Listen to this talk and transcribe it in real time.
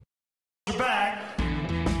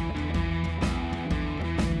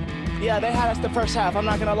Yeah, they had us the first half, I'm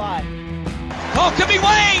not going to lie. Oh, could be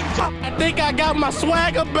Wayne! I think I got my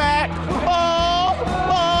swagger back. Oh!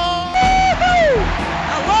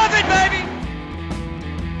 I love it, baby!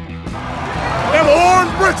 Them orange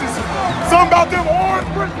britches. Something about them orange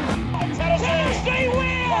britches. Tennessee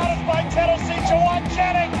wins! By Tennessee, Jawan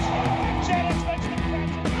Jennings. Jennings makes the catch.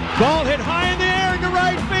 Ball hit high in the air into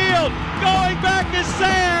right field. Going back is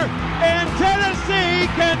Sayre. And Tennessee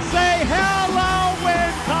can say hello, win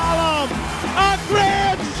column. A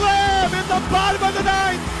grand slam in the bottom of the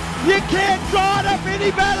ninth. You can't draw it up any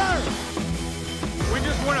better. We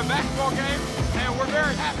just won a basketball game, and we're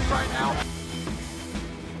very happy right now.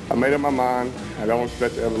 I made up my mind. I don't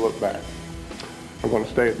expect to ever look back. I'm going to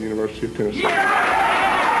stay at the University of Tennessee.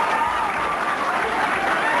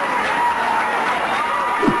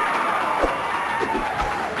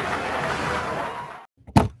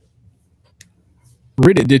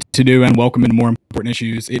 Ready to do and welcome into More Important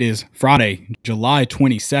Issues. It is Friday, July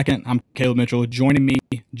 22nd. I'm Caleb Mitchell. Joining me,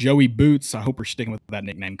 Joey Boots. I hope we're sticking with that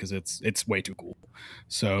nickname because it's way too cool.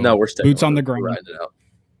 So no, we're sticking Boots on the ground.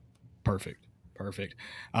 Perfect.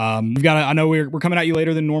 We've got. I know we're coming at you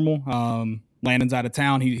later than normal. Landon's out of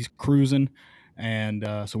town. He's cruising, and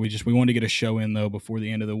so we wanted to get a show in though before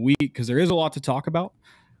the end of the week because there is a lot to talk about.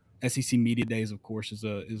 SEC Media Days, of course, is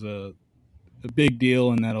a big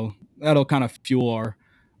deal, and that'll kind of fuel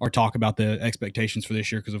our talk about the expectations for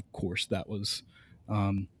this year because, of course, that was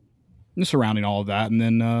surrounding all of that, and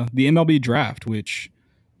then the MLB draft, which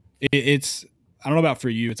it's I don't know about for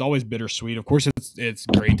you, it's always bittersweet. Of course, it's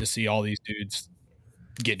great to see all these dudes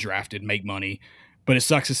get drafted, make money, but it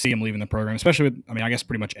sucks to see them leaving the program, especially with, I guess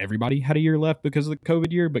pretty much everybody had a year left because of the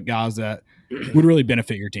COVID year, but guys that would really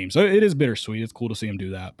benefit your team. So it is bittersweet. It's cool to see them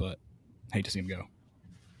do that, but hate to see them go.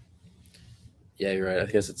 Yeah, you're right. I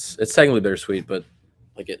guess it's technically bittersweet, but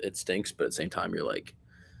like it stinks. But at the same time, you're like,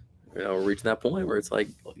 we're reaching that point where it's like,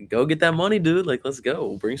 go get that money, dude. Like, let's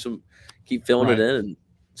go. Keep filling it in and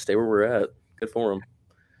stay where we're at. Good for them.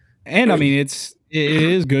 And it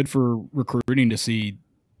is good for recruiting to see.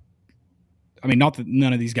 Not that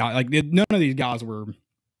none of these guys were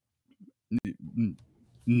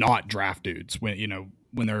not draft dudes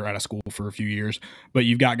when they're out of school for a few years, but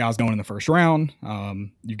you've got guys going in the first round.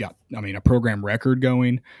 You've got, a program record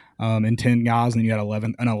going in 10 guys, and then you got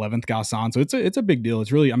an 11th guy signed. So it's a big deal.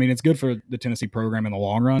 It's really, it's good for the Tennessee program in the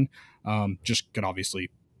long run. Just could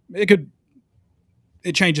obviously,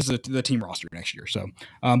 it changes the team roster next year. So,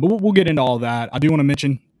 but we'll get into all of that. I do want to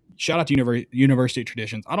mention, shout out to University of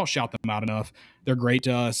Traditions. I don't shout them out enough. They're great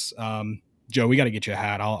to us. Joe, we got to get you a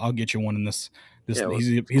hat. I'll get you one in this. Yeah,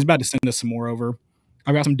 he's about to send us some more over.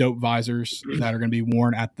 I've got some dope visors that are going to be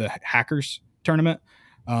worn at the Hackers tournament,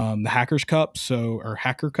 the Hackers Cup, or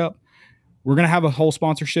Hacker Cup. We're going to have a whole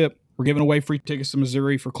sponsorship. We're giving away free tickets to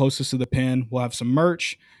Missouri for closest to the pin. We'll have some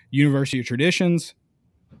merch. University of Traditions,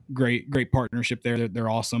 great partnership there. They're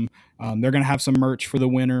awesome. They're going to have some merch for the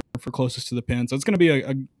winner for closest to the pin. So it's going to be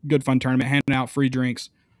a good, fun tournament, handing out free drinks.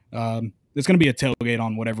 It's going to be a tailgate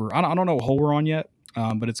on whatever. I don't know what hole we're on yet,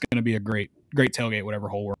 but it's going to be a great tailgate, whatever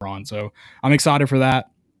hole we're on. So I'm excited for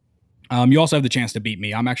that. You also have the chance to beat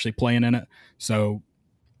me. I'm actually playing in it. So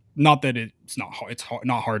not that it's not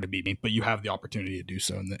hard to beat me, but you have the opportunity to do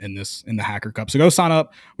so in the Hacker Cup. So go sign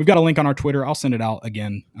up. We've got a link on our Twitter. I'll send it out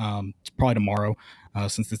again. It's probably tomorrow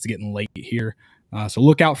since it's getting late here. So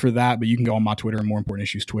look out for that, but you can go on my Twitter and More Important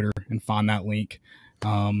Issues Twitter and find that link.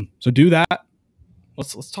 So do that.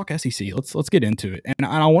 Let's talk SEC. Let's get into it. And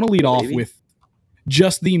I want to lead off with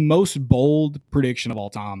just the most bold prediction of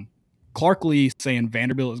all time. Clark Lee saying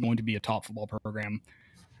Vanderbilt is going to be a top football program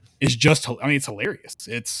is just, it's hilarious.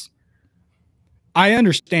 I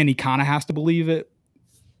understand he kind of has to believe it,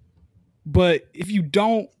 but if you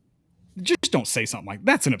don't, just don't say something like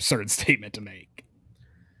that's an absurd statement to make.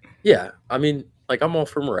 Yeah. I'm all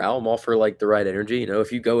for morale. I'm all for the right energy.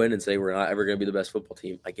 If you go in and say we're not ever going to be the best football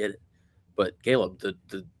team, I get it. But Caleb,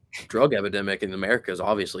 the drug epidemic in America has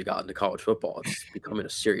obviously gotten to college football. It's becoming a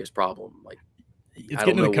serious problem. It's I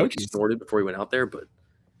don't know what he snorted before he went out there, but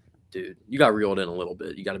dude, you got reeled in a little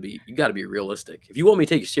bit. You got to be realistic. If you want me to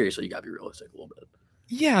take you seriously, you got to be realistic a little bit.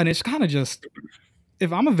 Yeah, and it's kind of just,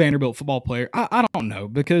 if I'm a Vanderbilt football player, I don't know,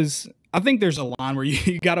 because I think there's a line where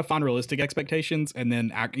you got to find realistic expectations and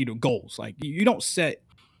then goals. You don't set.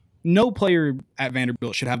 No player at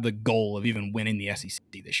Vanderbilt should have the goal of even winning the SEC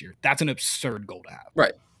this year. That's an absurd goal to have.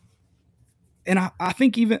 Right. And I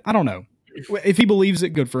think I don't know. If he believes it,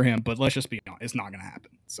 good for him. But let's just be honest, it's not going to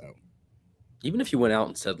happen. So, even if you went out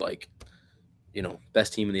and said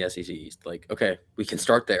best team in the SEC East, okay, we can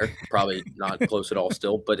start there. Probably not close at all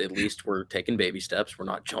still, but at least we're taking baby steps. We're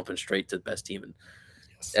not jumping straight to the best team in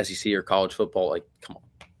SEC or college football. Like, come on.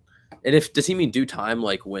 And does he mean due time,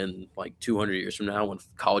 like when, like 200 years from now, when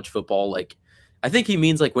college football, like, I think he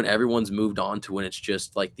means like when everyone's moved on to when it's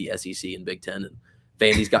just like the SEC and Big Ten and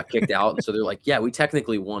Vandy's got kicked out. And so they're like, yeah, we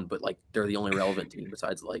technically won, but like they're the only relevant team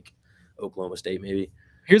besides like Oklahoma State, maybe.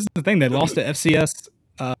 Here's the thing: they lost to FCS,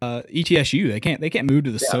 ETSU. They can't move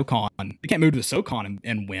to the SoCon. They can't move to the SoCon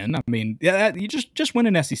and win. I mean, yeah, you just win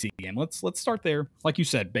an SEC game. Let's start there, like you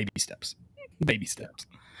said, baby steps.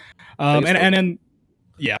 And then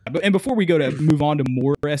and before we go to move on to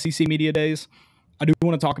more SEC media days, I do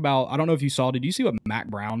want to talk about. I don't know if you saw. Did you see what Mac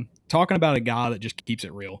Brown talking about a guy that just keeps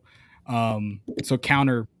it real? So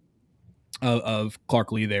counter of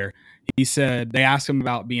Clark Lee there. He said they asked him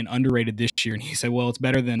about being underrated this year, and he said, "Well, it's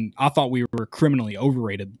better than I thought we were criminally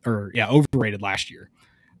overrated last year."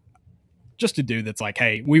 Just a dude that's like,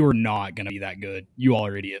 "Hey, we were not going to be that good. You all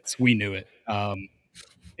are idiots. We knew it."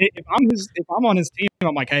 If I'm on his team,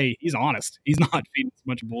 I'm like, "Hey, he's honest. He's not feeding a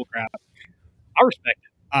bunch of bull crap." I respect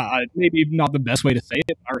it. Maybe not the best way to say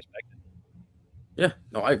it, but I respect it. Yeah,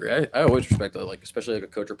 no, I agree. I always respect that, like, especially like a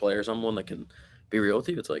coach or player or someone that can be real with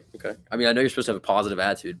you. It's like, okay. I mean, I know you're supposed to have a positive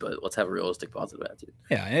attitude, but let's have a realistic positive attitude.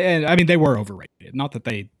 Yeah, and I mean, they were overrated. Not that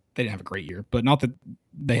they didn't have a great year, but not that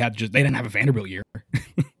they didn't have a Vanderbilt year.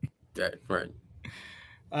 Right.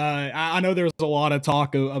 I know there's a lot of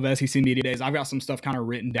talk of SEC media days. I've got some stuff kind of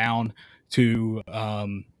written down to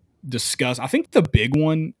discuss. I think the big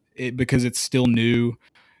one, because it's still new,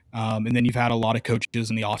 and then you've had a lot of coaches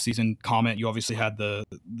in the offseason comment. You obviously had the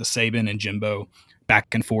Saban and Jimbo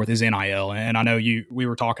back and forth is NIL. And I know we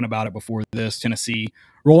were talking about it before this, Tennessee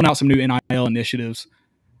rolling out some new NIL initiatives.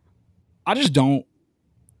 I don't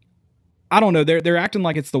know. They're acting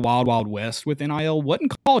like it's the wild, wild west with NIL.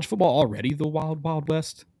 Wasn't college football already the wild, wild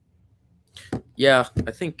west? Yeah,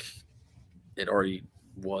 I think it already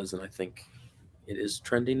was, and I think it is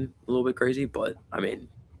trending a little bit crazy. But I mean,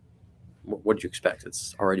 what did you expect?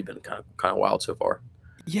 It's already been kind of wild so far.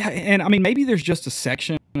 Yeah, and I mean, maybe there's just a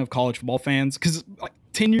section of college football fans, because like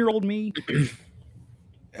 10-year-old me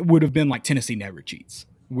would have been like, Tennessee never cheats.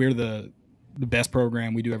 We're the best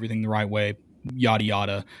program. We do everything the right way. Yada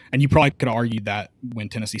yada. And you probably could argue that when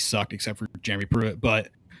Tennessee sucked, except for Jeremy Pruitt, but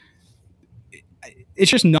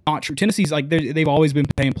it's just not true. Tennessee's like, they've always been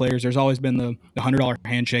paying players. There's always been the $100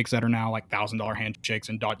 handshakes that are now like $1,000 handshakes,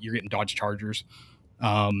 and you're getting Dodge Chargers.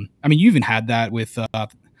 I mean, you even had that with I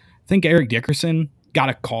think Eric Dickerson got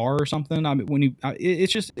a car or something. I mean,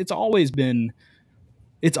 it's always been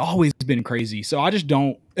crazy. So I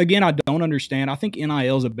don't understand. I think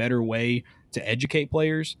NIL is a better way to educate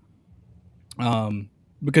players.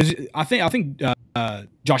 Because I think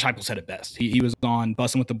Josh Heupel said it best. He was on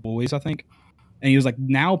Bussin' with the Boys, I think, and he was like,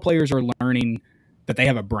 now players are learning that they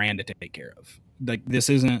have a brand to take care of. Like, this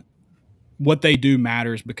isn't what they do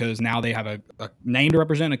matters, because now they have a name to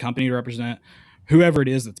represent, a company to represent, whoever it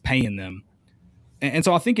is that's paying them. And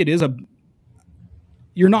so I think it is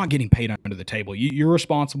you're not getting paid under the table. You're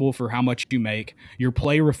responsible for how much you make. Your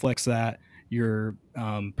play reflects that. Your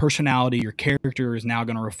personality, your character is now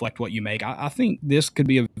going to reflect what you make. I think this could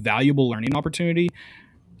be a valuable learning opportunity.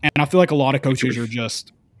 And I feel like a lot of coaches are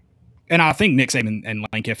just, and I think Nick Saban and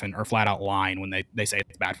Lane Kiffin are flat out lying when they say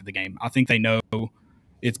it's bad for the game. I think they know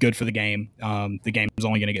it's good for the game. The game is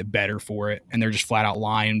only going to get better for it. And they're just flat out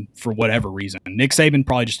lying for whatever reason. Nick Saban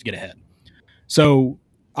probably just to get ahead. So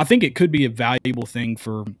I think it could be a valuable thing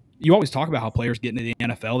for, you always talk about how players get into the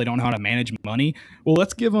NFL, they don't know how to manage money. Well,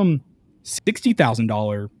 let's give them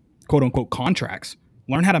 $60,000 quote unquote contracts.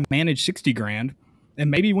 Learn how to manage $60,000, and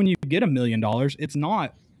maybe when you get $1 million, it's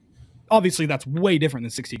not, obviously that's way different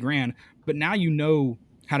than $60,000, but now you know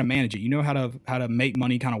how to manage it. You know how to make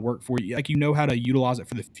money kind of work for you. Like, you know how to utilize it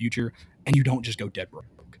for the future, and you don't just go dead broke.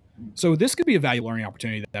 So this could be a valuable learning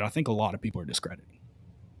opportunity that I think a lot of people are discrediting.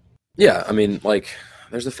 Yeah, I mean, like,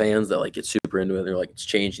 there's the fans that like get super into it. They're like, it's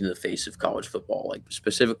changing the face of college football, like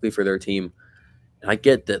specifically for their team. And I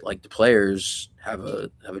get that, like, the players have a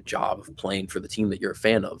job of playing for the team that you're a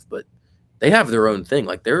fan of, but they have their own thing.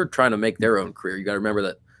 Like, they're trying to make their own career. You got to remember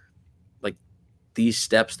that, like, these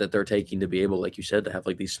steps that they're taking to be able, like you said, to have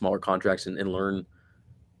like these smaller contracts and learn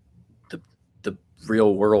the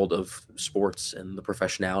real world of sports and the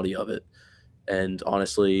professionality of it. And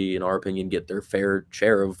honestly, in our opinion, get their fair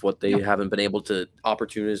share of what they haven't been able to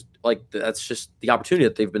opportunities. Like, that's just the opportunity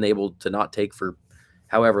that they've been able to not take for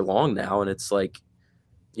however long now. And it's like,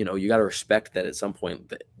 you know, you got to respect that at some point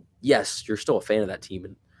that, yes, you're still a fan of that team,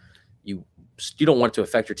 and you don't want it to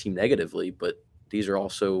affect your team negatively, but these are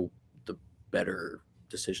also the better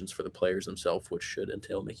decisions for the players themselves, which should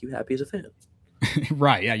entail make you happy as a fan.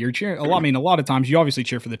 Right. Yeah. You're cheering a lot. I mean, a lot of times you obviously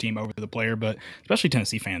cheer for the team over the player, but especially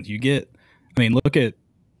Tennessee fans, look at,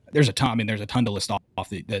 there's a ton to list off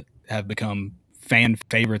that have become fan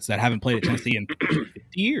favorites that haven't played at Tennessee in 50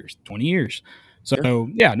 years, 20 years. So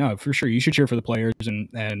yeah, no, for sure. You should cheer for the players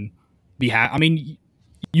and be happy. I mean,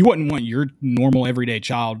 you wouldn't want your normal everyday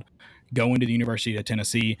child going to the University of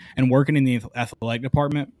Tennessee and working in the athletic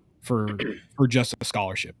department for just a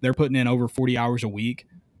scholarship. They're putting in over 40 hours a week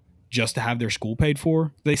just to have their school paid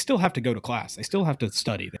for. They still have to go to class. They still have to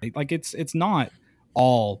study. It's not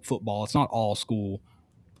all football. It's not all school.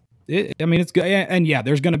 It's good. And yeah,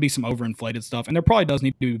 there's going to be some overinflated stuff, and there probably does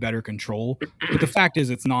need to be better control. But the fact is,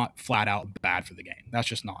 it's not flat out bad for the game. That's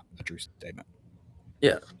just not a true statement.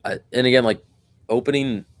 Yeah. And again, like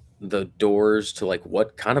opening the doors to like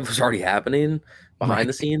what kind of was already happening behind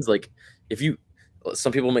the scenes. Like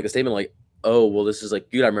some people make a statement like, oh, well, this is like,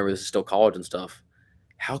 you gotta remember this is still college and stuff.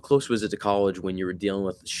 How close was it to college when you were dealing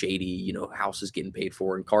with shady, houses getting paid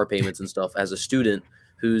for and car payments and stuff as a student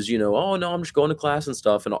who's, oh no, I'm just going to class and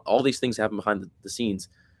stuff. And all these things happen behind the scenes.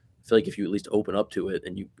 I feel like if you at least open up to it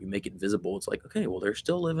and you make it visible, it's like, okay, well, they're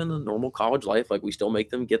still living a normal college life. Like we still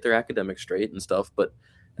make them get their academics straight and stuff. But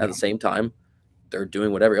at the same time, they're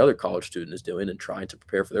doing what every other college student is doing and trying to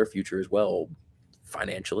prepare for their future as well,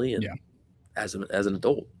 financially and as an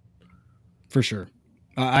adult. For sure.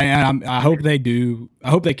 I hope they do. I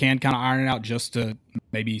hope they can kind of iron it out just to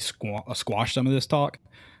maybe squash some of this talk,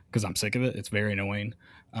 because I'm sick of it. It's very annoying.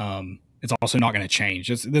 It's also not going to change.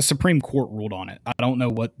 The Supreme Court ruled on it. I don't know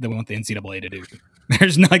what they want the NCAA to do.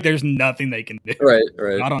 There's nothing they can do.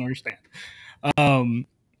 Right. I don't understand.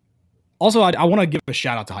 Also, I want to give a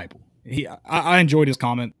shout out to Heupel. I enjoyed his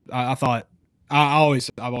comment. I've always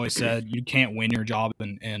said you can't win your job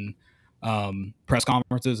in press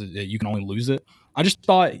conferences. You can only lose it. I just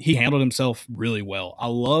thought he handled himself really well. I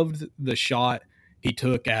loved the shot he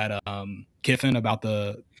took at Kiffin about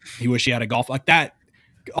he wish he had a golf like that.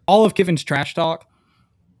 All of Kiffin's trash talk,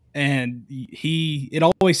 and it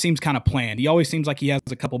always seems kind of planned. He always seems like he has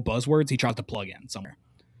a couple buzzwords he tries to plug in somewhere.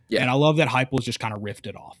 Yeah. And I love that Heupel's just kind of riffed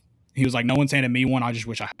it off. He was like, no one's handed me one. I just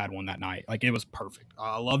wish I had one that night. Like, it was perfect.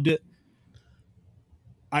 I loved it.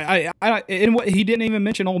 And what he didn't even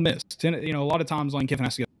mention Ole Miss. A lot of times Lane Kiffin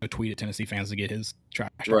has to go tweet at Tennessee fans to get his trash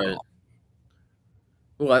talk off.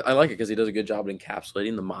 Well, I like it because he does a good job at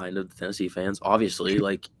encapsulating the mind of the Tennessee fans. Obviously,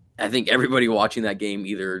 like, I think everybody watching that game,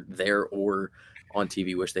 either there or on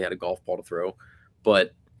TV, wish they had a golf ball to throw.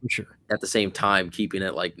 But sure, at the same time, keeping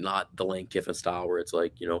it like not the Lane Kiffin style where it's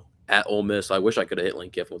like, at Ole Miss, I wish I could have hit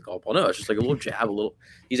Lane Kiffin with golf ball. No, it's just like a little jab,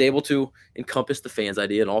 he's able to encompass the fans'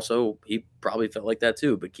 idea. And also, he probably felt like that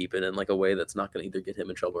too, but keep it in like a way that's not going to either get him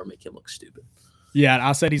in trouble or make him look stupid. Yeah,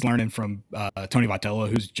 I said he's learning from Tony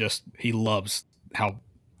Vitello, he loves how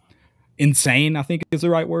insane, I think is the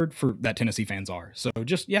right word for that Tennessee fans are. So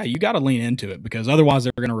just, you got to lean into it, because otherwise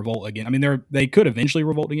they're going to revolt again. I mean, they could eventually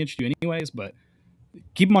revolt against you anyways, but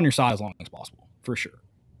keep them on your side as long as possible, for sure.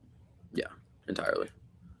 Yeah, entirely.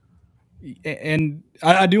 And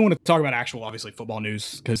I do want to talk about actual, obviously, football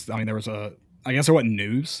news, because, I mean, there wasn't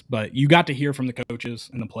news, but you got to hear from the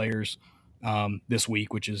coaches and the players this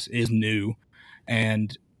week, which is new.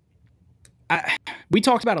 And we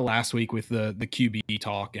talked about it last week with the QB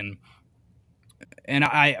talk, and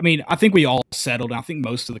I mean, I think we all settled, and I think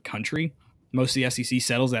most of the country, most of the SEC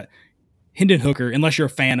settles that Hendon Hooker, unless you're a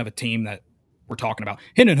fan of a team that we're talking about,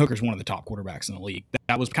 Hendon Hooker is one of the top quarterbacks in the league.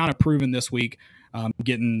 That was kind of proven this week,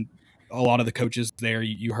 getting a lot of the coaches there.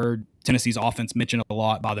 You heard Tennessee's offense mentioned a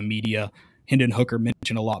lot by the media. Hendon Hooker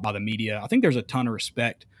mentioned a lot by the media. I think there's a ton of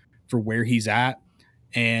respect for where he's at.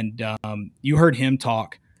 And you heard him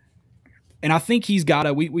talk. And I think he's got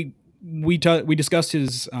a we discussed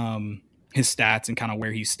his stats and kind of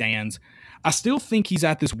where he stands. I still think he's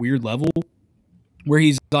at this weird level where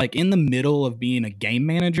he's like in the middle of being a game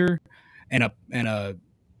manager and a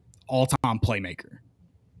all-time playmaker.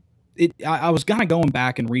 I was kind of going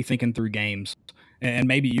back and rethinking through games, and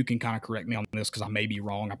maybe you can kind of correct me on this because I may be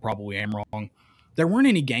wrong. I probably am wrong. There weren't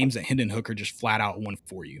any games that Hendon Hooker just flat out won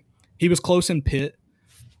for you. He was close in Pitt.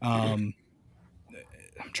 I'm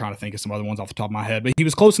trying to think of some other ones off the top of my head, but he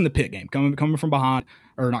was close in the Pitt game, coming from behind,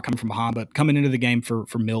 or not coming from behind, but coming into the game for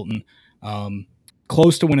Milton,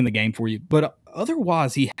 close to winning the game for you. But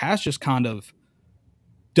otherwise, he has just kind of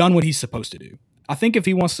done what he's supposed to do. I think if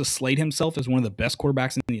he wants to slate himself as one of the best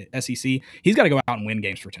quarterbacks in the SEC, he's got to go out and win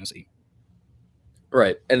games for Tennessee.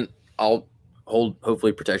 Right. And I'll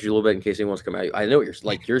hopefully protect you a little bit in case anyone wants to come at you. I know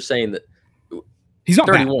what you're saying that he's not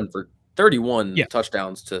 31 bad. For 31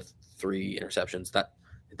 touchdowns to 3 interceptions.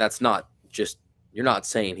 That's not just, you're not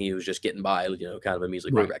saying he was just getting by, kind of a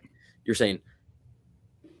measly quarterback. You're saying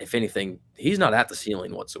if anything, he's not at the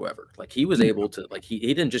ceiling whatsoever. Like he was able to, like he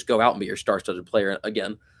didn't just go out and be your star-studded player.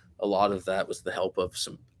 Again, a lot of that was the help of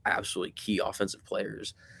some absolutely key offensive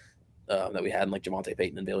players that we had, like Javonte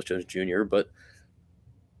Payton and Bayless Jones Jr. But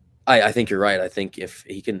I think you're right. I think if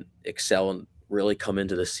he can excel and really come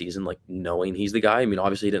into this season like knowing he's the guy. I mean,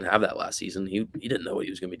 obviously he didn't have that last season. He didn't know what he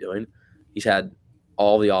was going to be doing. He's had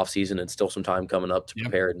all the offseason and still some time coming up to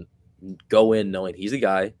prepare and go in knowing he's the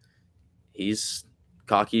guy. He's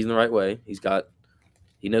cocky in the right way.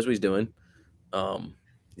 He knows what he's doing.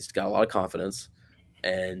 He's got a lot of confidence.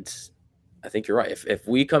 And I think you're right. If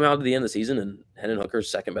we come out at the end of the season and Hendon Hooker's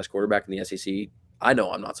second best quarterback in the SEC, I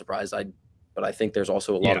know I'm not surprised. But I think there's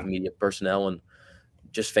also a lot of media personnel and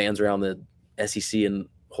just fans around the SEC and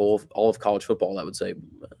all of college football that would say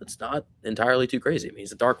it's not entirely too crazy. I mean,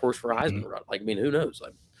 he's a dark horse for a Heisman run. Like, I mean, who knows?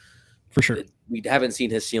 Like, for sure. We haven't seen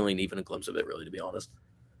his ceiling, even a glimpse of it, really, to be honest.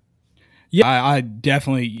 Yeah, I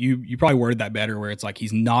definitely, you probably worded that better where it's like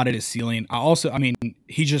he's not at his ceiling. I mean,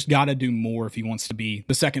 he just got to do more if he wants to be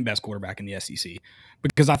the second best quarterback in the SEC.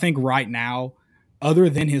 Because I think right now, other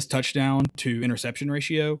than his touchdown to interception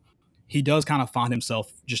ratio, he does kind of find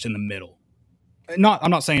himself just in the middle. I'm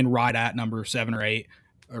not saying right at number 7 or 8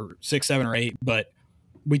 or 6, 7 or 8, but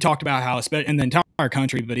we talked about how, in the entire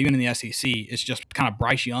country, but even in the SEC, it's just kind of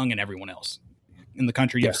Bryce Young and everyone else. In the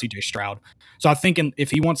country, you have CJ Stroud. So I think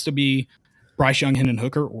if he wants to be Bryce Young, Hendon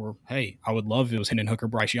Hooker, or hey, I would love if it was Hendon Hooker,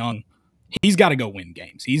 Bryce Young, he's got to go win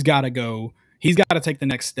games. He's got to take the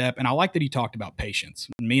next step. And I like that he talked about patience.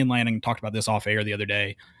 Me and Lanning talked about this off air the other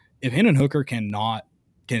day. If Hendon Hooker can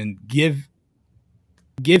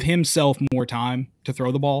give himself more time to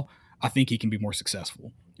throw the ball, I think he can be more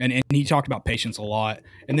successful. And he talked about patience a lot.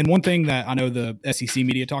 And then one thing that I know the SEC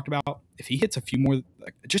media talked about, if he hits a few more,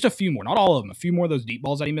 not all of them, a few more of those deep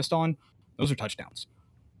balls that he missed on, those are touchdowns.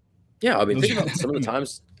 Yeah, I mean, think about some of the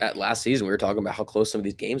times at last season we were talking about how close some of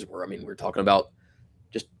these games were. I mean, we're talking about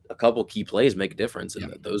just a couple key plays make a difference.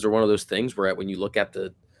 And those are one of those things where when you look at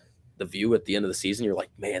the view at the end of the season, you're like,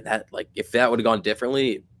 man, that if that would have gone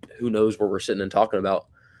differently, who knows where we're sitting and talking about.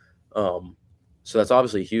 So that's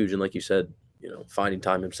obviously huge. And like you said, finding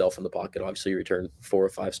time himself in the pocket. Obviously, you return 4 or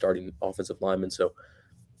 5 starting offensive linemen. So,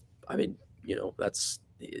 I mean,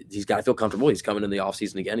 he's got to feel comfortable. He's coming in the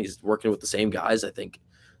offseason again. He's working with the same guys, I think,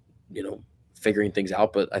 figuring things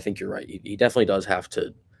out. But I think you're right. He definitely does have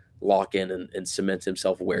to lock in and cement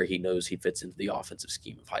himself where he knows he fits into the offensive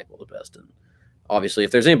scheme of Heupel the best. And obviously,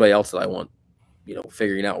 if there's anybody else that I want,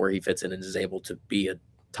 figuring out where he fits in and is able to be a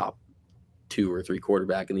top 2 or 3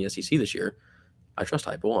 quarterback in the SEC this year, I trust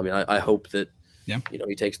Heupel. I mean, I hope that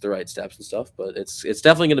he takes the right steps and stuff. But it's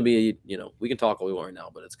definitely going to be we can talk all we want right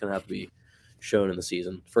now, but it's going to have to be shown in the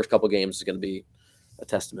season. First couple of games is going to be a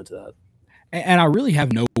testament to that. And I really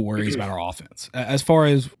have no worries about our offense as far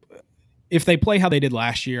as if they play how they did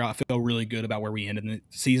last year. I feel really good about where we ended the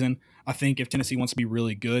season. I think if Tennessee wants to be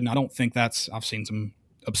really good, and I don't think I've seen some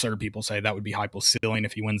absurd people say that would be Heupel's ceiling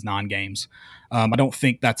if he wins 9 games. I don't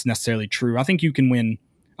think that's necessarily true. I think you can win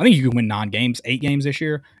 9 games, 8 games this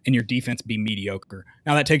year, and your defense be mediocre.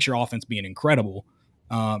 Now that takes your offense being incredible.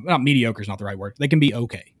 Not mediocre is not the right word. They can be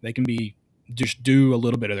okay. They can be just do a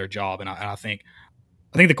little bit of their job. And I think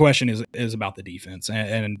the question is about the defense.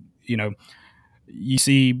 And you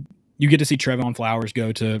get to see Trevon Flowers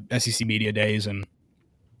go to SEC media days, and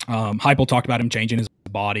Heupel talked about him changing his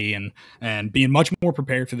body and being much more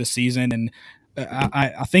prepared for the season. And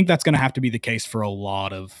I think that's going to have to be the case for a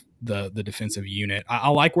lot of the defensive unit. I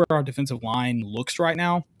like where our defensive line looks right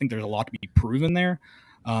now. I think there's a lot to be proven there.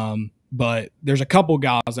 But there's a couple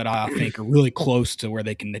guys that I think are really close to where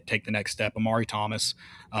they can take the next step. Amari Thomas,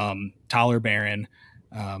 Tyler Barron.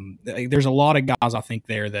 There's a lot of guys I think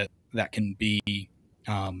there that can be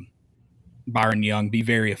Byron Young, be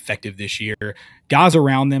very effective this year. Guys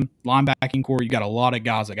around them, linebacking core, you got a lot of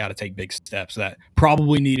guys that got to take big steps that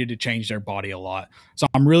probably needed to change their body a lot. So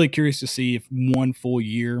I'm really curious to see if one full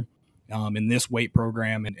year in this weight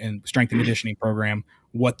program and strength and conditioning program,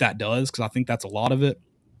 what that does, because I think that's a lot of it.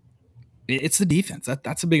 It's the defense.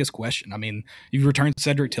 That's the biggest question. I mean, you've returned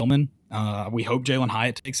Cedric Tillman. We hope Jalen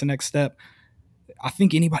Hyatt takes the next step. I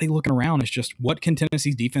think anybody looking around is just, what can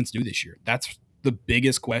Tennessee's defense do this year? That's the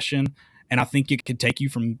biggest question. And I think it could take you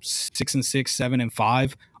from 6-6,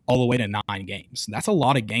 7-5, all the way to 9 games. That's a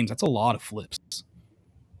lot of games. That's a lot of flips.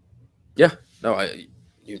 Yeah, no,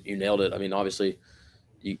 you nailed it. I mean, obviously,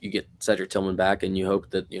 you get Cedric Tillman back, and you hope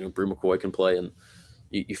that Brew McCoy can play, and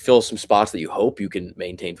you fill some spots that you hope you can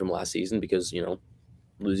maintain from last season, because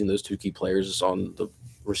losing those 2 key players on the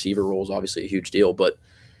receiver role is obviously a huge deal. But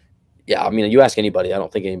yeah, I mean, you ask anybody, I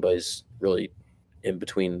don't think anybody's really in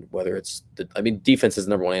between, whether it's defense is the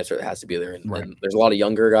number one answer that has to be there. And, Right. and there's a lot of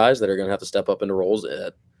younger guys that are going to have to step up into roles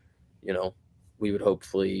that, we would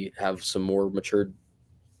hopefully have some more matured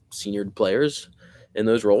senior players in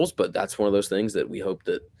those roles. But that's one of those things that we hope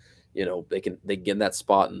that, they can get in that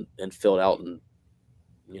spot and fill it out and,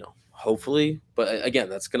 hopefully. But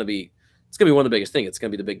again, it's going to be one of the biggest things. It's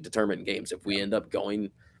going to be the big determinant games. If we end up going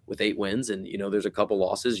with 8 wins and, there's a couple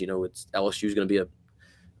losses, it's LSU is going to be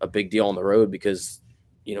a big deal on the road because,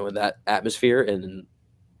 in that atmosphere and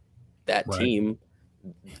that team,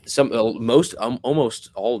 almost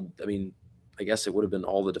all, I guess it would have been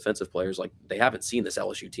all the defensive players. Like they haven't seen this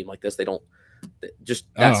LSU team like this. They don't just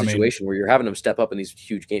that situation where you're having them step up in these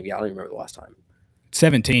huge games. Yeah, I don't even remember the last time.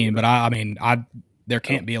 17, but there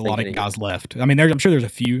can't be a lot of guys left. I'm sure there's a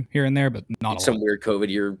few here and there, but not some weird COVID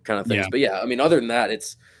year kind of things. Yeah. But other than that,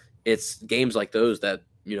 it's games like those that,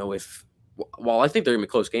 while I think they're going to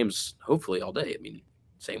be close games, hopefully all day.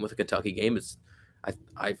 Same with the Kentucky game.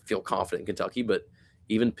 I feel confident in Kentucky, but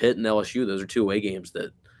even Pitt and LSU, those are 2 away games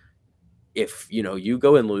that if, you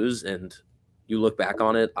go and lose and you look back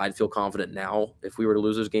on it, I'd feel confident now. If we were to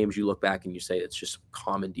lose those games, you look back and you say it's just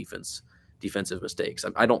common defensive mistakes.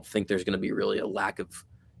 I don't think there's going to be really a lack of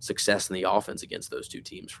success in the offense against those 2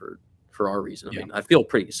 teams for our reason. I feel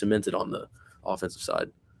pretty cemented on the offensive side.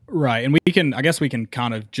 Right. And I guess we can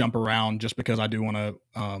kind of jump around just because I do want to,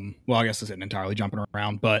 I guess this isn't entirely jumping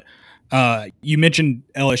around, but you mentioned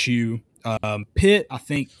LSU. Pitt, I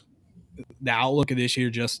think the outlook of this year,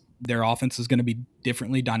 just their offense is going to be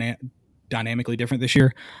dynamically different this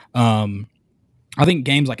year. I think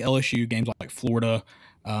games like LSU, games like Florida,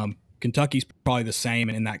 Kentucky's probably the same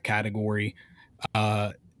in that category.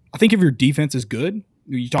 I think if your defense is good,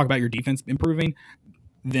 you talk about your defense improving,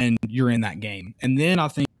 then you're in that game. And then I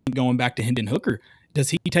think going back to Hendon Hooker, does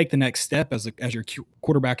he take the next step as your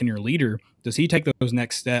quarterback and your leader? Does he take those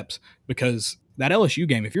next steps? Because that LSU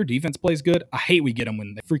game, if your defense plays good, I hate we get them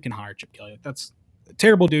when they freaking hire Chip Kelly. That's a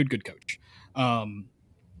terrible dude, good coach.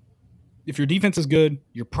 If your defense is good,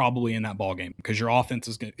 you're probably in that ball game because your offense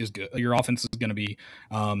is good. Your offense is going to be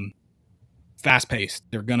fast paced.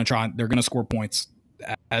 They're going to score points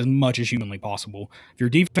as much as humanly possible. If your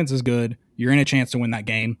defense is good, you're in a chance to win that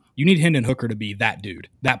game. You need Hendon Hooker to be that dude,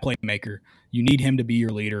 that playmaker. You need him to be your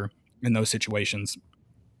leader in those situations.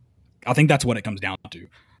 I think that's what it comes down to.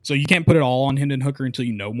 So you can't put it all on Hendon Hooker until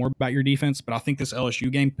you know more about your defense. But I think this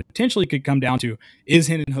LSU game potentially could come down to, is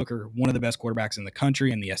Hendon Hooker one of the best quarterbacks in the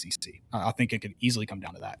country and the SEC? I think it could easily come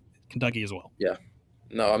down to that. Kentucky as well. Yeah.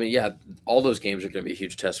 No, all those games are going to be a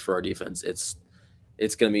huge test for our defense. It's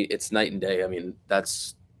night and day.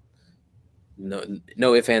 That's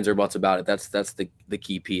no ifs, ands, or buts about it. That's the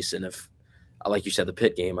key piece. And if, like you said, the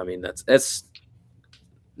Pitt game, that's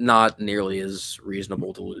not nearly as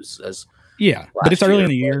reasonable to lose as but it's early in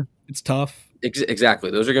the year. It's tough. Exactly.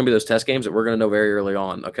 Those are going to be those test games that we're going to know very early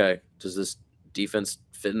on. Okay, does this defense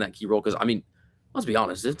fit in that key role? Because let's be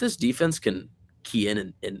honest. If this defense can key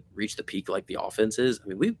in and reach the peak like the offense is,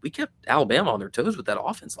 we kept Alabama on their toes with that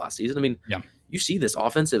offense last season. You see this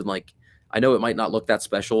offensive, I know it might not look that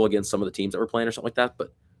special against some of the teams that we're playing or something like that,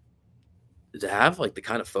 but to have the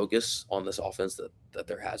kind of focus on this offense that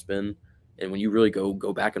there has been, and when you really go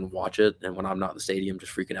back and watch it, and when I'm not in the stadium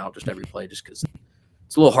just freaking out just every play, just because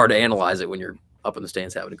it's a little hard to analyze it when you're up in the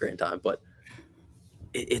stands having a great time, but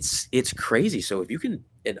it's crazy. So if you can,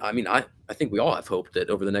 and I think we all have hope that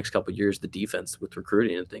over the next couple of years, the defense with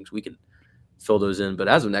recruiting and things, we can fill those in. But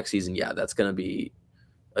as of next season, that's going to be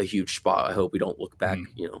a huge spot. I hope we don't look back,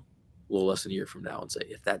 a little less than a year from now and say,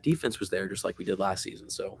 if that defense was there, just like we did last season.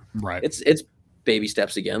 So it's baby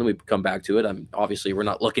steps again. We come back to it. Obviously we're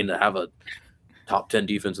not looking to have a top 10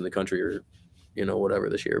 defense in the country or, whatever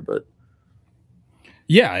this year, but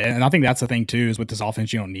yeah. And I think that's the thing too, is with this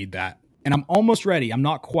offense, you don't need that. And I'm almost ready. I'm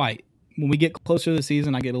not quite. When we get closer to the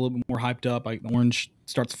season, I get a little bit more hyped up. The orange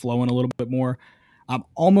starts flowing a little bit more. I'm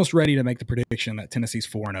almost ready to make the prediction that Tennessee's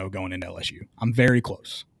 4-0 going into LSU. I'm very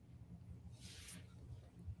close.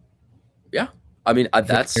 Yeah.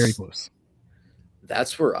 That's very close.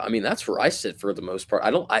 That's where I sit for the most part.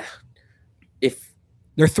 If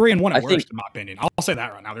they're 3-1 at worst, in my opinion. I'll say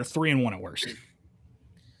that right now. They're 3-1 at worst.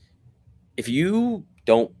 If you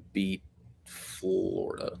don't beat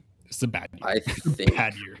Florida, it's a bad year. I think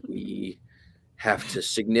bad year. We have to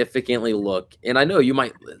significantly look. And I know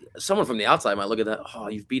someone from the outside might look at that. Oh,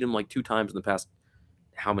 you've beat them 2 times in the past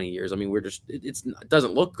how many years? It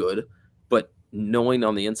doesn't look good, but knowing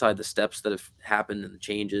on the inside the steps that have happened and the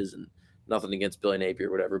changes, and nothing against Billy Napier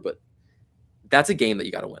or whatever, but that's a game that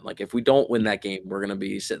you got to win. If we don't win that game, we're going to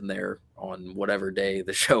be sitting there on whatever day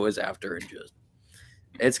the show is after and just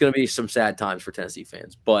It's going to be some sad times for Tennessee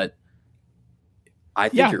fans, but I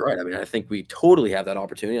think you're right. I mean, I think we totally have that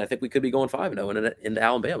opportunity. I think we could be going 5-0 into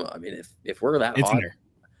Alabama. I mean, if we're that hot, let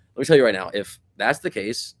me tell you right now, if that's the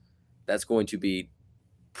case, that's going to be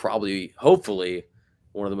probably, hopefully,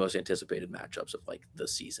 one of the most anticipated matchups of like the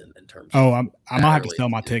season in terms. Oh, I might have to sell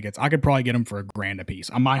my tickets. I could probably get them for $1,000 a piece.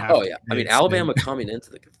 I might have. Oh yeah, I mean, Alabama coming into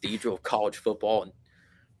the cathedral of college football and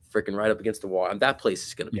freaking right up against the wall. I mean, that place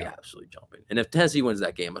is going to be absolutely jumping. And if Tennessee wins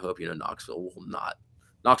that game, I hope Knoxville will not.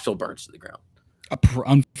 Knoxville burns to the ground.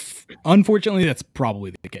 Unfortunately, that's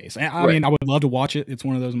probably the case. I mean, I would love to watch it. It's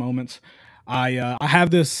one of those moments. I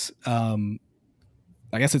have this.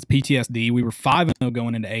 I guess it's PTSD. We were 5-0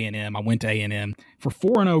 going into A&M. I went to A&M. For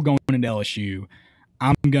 4-0 going into LSU,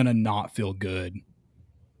 I'm gonna not feel good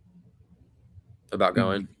about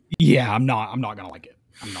going. Yeah, I'm not gonna like it.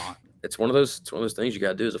 I'm not. It's one of those things you got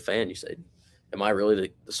to do as a fan. You say, "Am I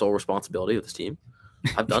really the sole responsibility of this team?"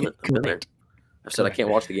 I've done it. I've been there. I've said I can't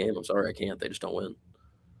watch the game. I'm sorry, I can't. They just don't win.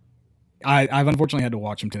 I've unfortunately had to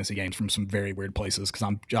watch some Tennessee games from some very weird places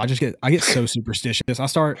because I get so superstitious. I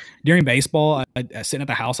start during baseball. I sitting at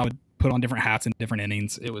the house. I would put on different hats in different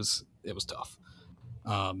innings. It was tough.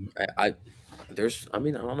 I don't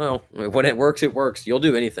know. I mean, when it works, it works. You'll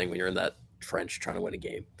do anything when you're in that trench trying to win a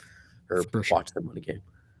game or watch them win a game.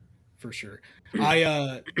 For sure.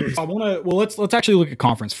 I want to. Well, let's actually look at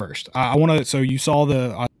conference first. I want to. So you saw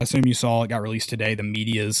I assume you saw it got released today. The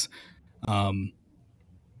media's, their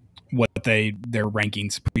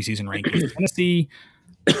rankings, preseason rankings. Tennessee,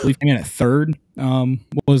 I believe, came in at third.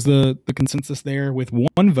 Was the consensus there with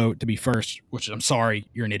one vote to be first? Which I'm sorry,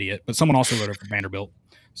 you're an idiot. But someone also voted for Vanderbilt,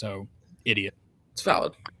 so idiot. It's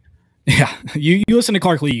valid. Yeah, you listen to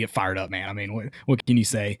Clark Lee, you get fired up, man. I mean, what can you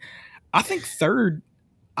say? I think third.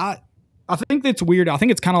 I think that's weird. I think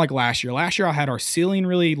it's kind of like last year. Last year, I had our ceiling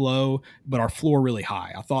really low, but our floor really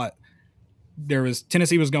high. I thought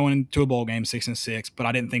Tennessee was going to a bowl game 6-6, but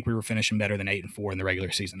I didn't think we were finishing better than 8-4 in the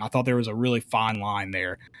regular season. I thought there was a really fine line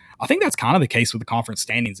there. I think that's kind of the case with the conference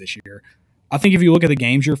standings this year. I think if you look at the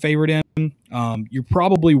games you're favored in, you're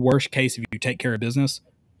probably worst case if you take care of business.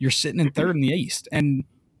 You're sitting in third in the East, and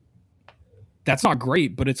that's not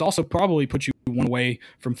great, but it's also probably put you one away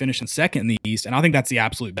from finishing second in the East, and I think that's the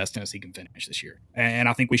absolute best Tennessee can finish this year. And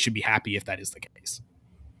I think we should be happy if that is the case.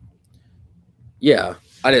 Yeah,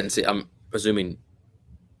 I didn't see. I'm assuming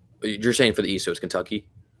you're saying for the East, so it's Kentucky.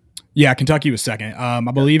 Yeah, Kentucky was second. I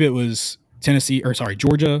believe it was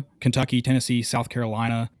Georgia, Kentucky, Tennessee, South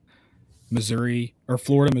Carolina, Missouri, or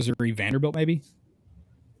Florida, Missouri, Vanderbilt, maybe.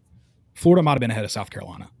 Florida might have been ahead of South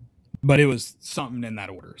Carolina, but it was something in that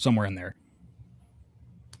order, somewhere in there.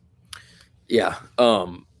 Yeah.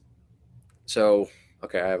 So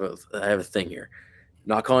okay, I have a thing here.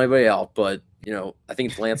 Not calling anybody out, but I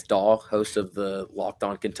think it's Lance Dahl, host of the Locked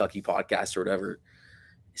On Kentucky podcast or whatever,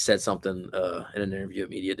 said something in an interview at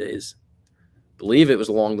Media Days. I believe it was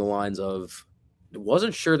along the lines of,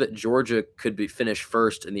 wasn't sure that Georgia could be finished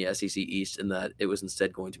first in the SEC East, and that it was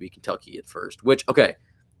instead going to be Kentucky at first. Which, okay,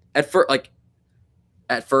 at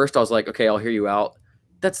first I was like, okay, I'll hear you out.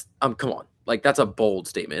 That's come on. Like, that's a bold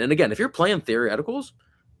statement. And again, if you're playing theoreticals,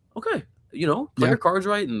 okay, play your cards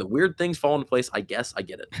right and the weird things fall into place. I guess I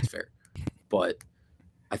get it. It's fair. But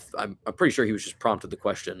I'm pretty sure he was just prompted the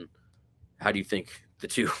question, how do you think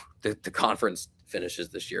the conference finishes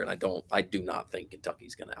this year? And I do not think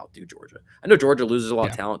Kentucky's going to outdo Georgia. I know Georgia loses a lot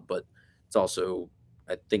of talent, but it's also,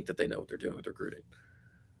 I think that they know what they're doing with recruiting.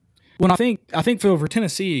 Well, I think for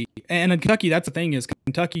Tennessee and in Kentucky, that's the thing is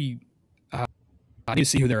Kentucky, I need to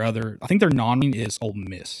see who their other. I think their non is Ole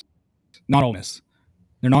Miss, not Ole Miss.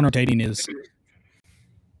 Their non-rotating is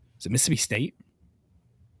it Mississippi State?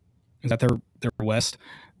 Is that their West?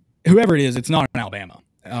 Whoever it is, it's not in Alabama.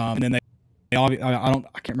 And then I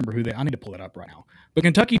can't remember who I need to pull it up right now. But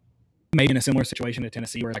Kentucky may be in a similar situation to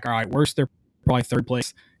Tennessee, where it's like, all right, worst, they're probably third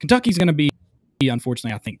place. Kentucky's going to be,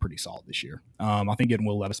 unfortunately, I think pretty solid this year. I think getting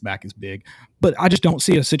Will Levis back is big, but I just don't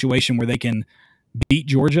see a situation where they can beat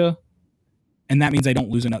Georgia. And that means they don't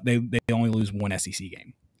lose enough. They only lose one SEC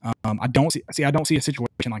game. I don't see a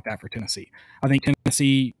situation like that for Tennessee. I think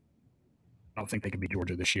Tennessee, I don't think they could beat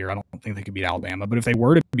Georgia this year. I don't think they could beat Alabama. But if they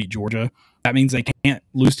were to beat Georgia, that means they can't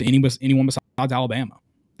lose to anyone besides Alabama.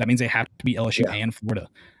 That means they have to beat LSU and Florida.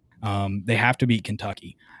 They have to beat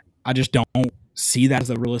Kentucky. I just don't see that as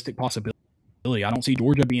a realistic possibility. I don't see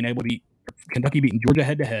Georgia being able to beat Kentucky beating Georgia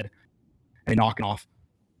head-to-head and knocking off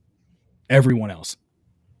everyone else.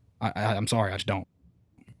 I'm sorry, I just don't.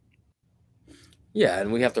 Yeah,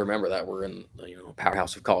 and we have to remember that we're in a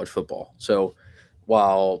powerhouse of college football. So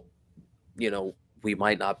while we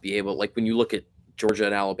might not be able, like when you look at Georgia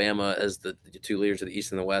and Alabama as the two leaders of the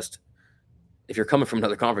East and the West. If you're coming from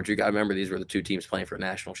another conference, you got to remember these were the two teams playing for a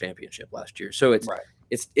national championship last year. So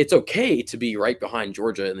it's okay to be right behind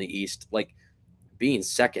Georgia in the East. Like being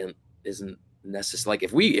second isn't necessary. Like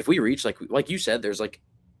if we reach like you said, there's like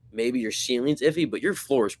maybe your ceiling's iffy, but your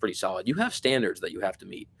floor is pretty solid. You have standards that you have to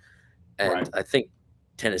meet, and I think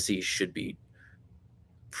Tennessee should be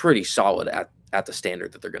pretty solid at the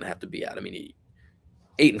standard that they're going to have to be at. I mean,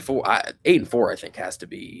 8-4, I think has to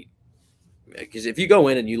be, because if you go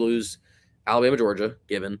in and you lose Alabama, Georgia,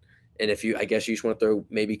 given, and I guess you just want to throw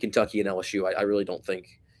maybe Kentucky and LSU. I really don't think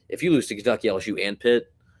if you lose to Kentucky, LSU, and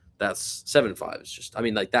Pitt, that's 7-5. It's just, I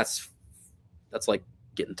mean, like that's like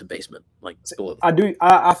getting to basement. Like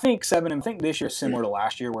I think 7. I think this year is similar to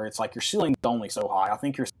last year, where it's like your ceiling's only so high. I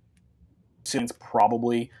think your ceiling's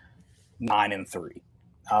probably 9-3.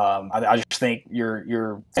 I just think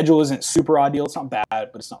your schedule isn't super ideal. It's not bad,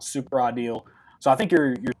 but it's not super ideal. So I think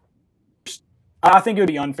I think it would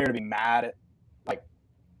be unfair to be mad at, like,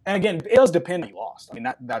 and again, it does depend on you lost. I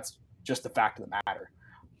mean, that's just the fact of the matter.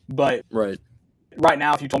 But right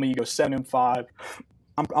now, if you told me you go 7-5,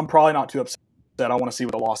 I'm probably not too upset. I want to see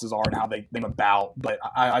what the losses are and how they come about. But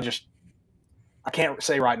I can't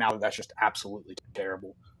say right now that that's just absolutely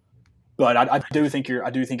terrible. But I do think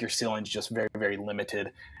your ceiling's just very, very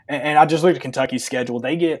limited. And I just looked at Kentucky's schedule.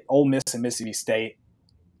 They get Ole Miss and Mississippi State.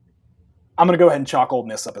 I'm going to go ahead and chalk Ole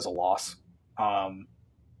Miss up as a loss.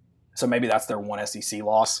 So maybe that's their one SEC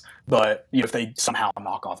loss. But if they somehow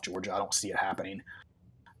knock off Georgia, I don't see it happening.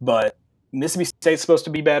 But Mississippi State's supposed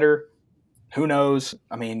to be better. Who knows?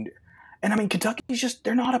 I mean, Kentucky's just,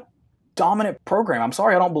 they're not a dominant program. I'm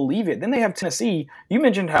sorry, I don't believe it. Then they have Tennessee. You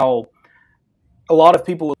mentioned how a lot of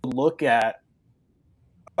people would look at,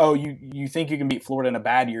 you think you can beat Florida in a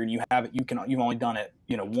bad year, and you've only done it,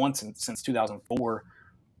 once since 2004.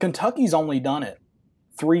 Kentucky's only done it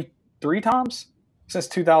three times since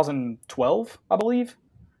 2012, I believe.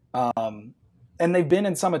 And they've been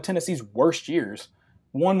in some of Tennessee's worst years.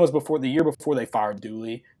 One was the year before they fired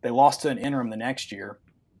Dooley. They lost to an interim the next year.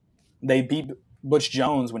 They beat Butch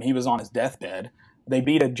Jones when he was on his deathbed. They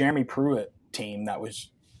beat a Jeremy Pruitt team that was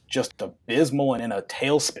just abysmal and in a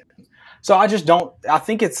tailspin. So I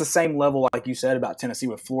think it's the same level like you said about Tennessee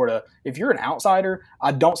with Florida. If you're an outsider,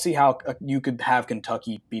 I don't see how you could have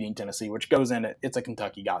Kentucky beating Tennessee, which goes in, it's a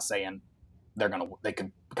Kentucky guy saying they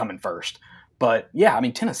could come in first. But yeah, I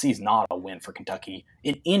mean, Tennessee's not a win for Kentucky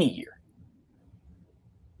in any year.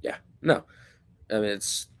 Yeah, no. I mean,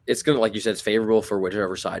 it's going to, like you said, it's favorable for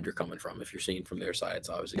whichever side you're coming from. If you're seeing from their side, it's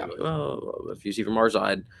obviously going to be, if you see from our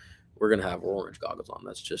side, we're going to have orange goggles on.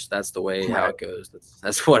 That's the way how it goes.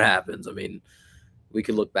 That's what happens. I mean, we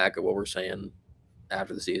could look back at what we're saying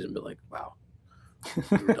after the season and be like, wow,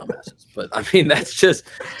 we were dumbasses. But I mean, that's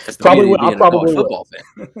probably what being I probably a football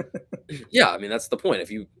fan. Yeah, I mean, that's the point. If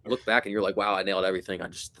you look back and you're like, wow, I nailed everything.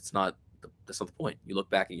 That's not the point. You look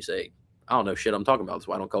back and you say, I don't know shit I'm talking about. That's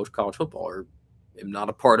why I don't coach college football, or am not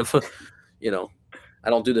a part of I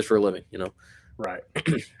don't do this for a living, Right.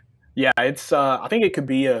 Yeah, it's I think it could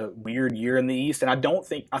be a weird year in the East, and I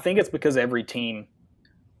think it's because every team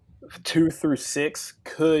 2 through 6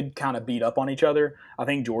 could kind of beat up on each other. I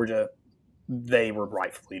think Georgia, they were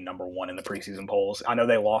rightfully number 1 in the preseason polls. I know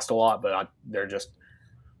they lost a lot, but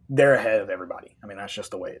they're ahead of everybody. I mean, that's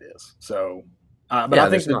just the way it is. So, but yeah, I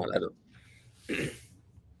think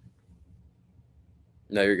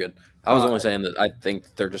no, you're good. I was only saying that I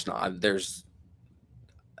think they're just not.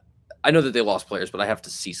 I know that they lost players, but I have to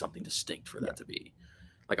see something distinct for that to be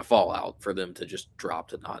like a fallout for them to just drop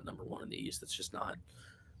to not number 1 in the East. That's just not.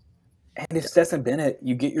 And if Stetson Bennett,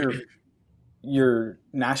 you get your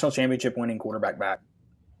national championship winning quarterback back,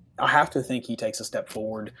 I have to think he takes a step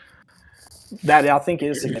forward. That I think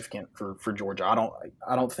is significant for Georgia.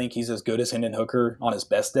 I don't think he's as good as Hendon Hooker on his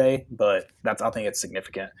best day, but I think it's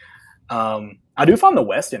significant. I do find the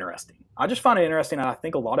West interesting. I just find it interesting. I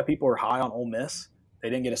think a lot of people are high on Ole Miss. They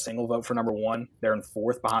didn't get a single vote for number 1. They're in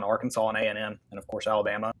 4th behind Arkansas and A&M, and of course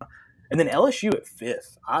Alabama, and then LSU at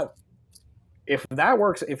 5th.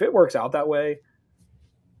 If it works out that way,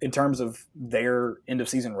 in terms of their end of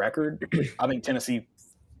season record, I think Tennessee.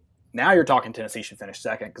 Now you're talking Tennessee should finish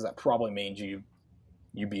 2nd, because that probably means you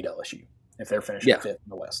beat LSU if they're finishing 5th in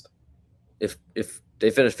the West. If they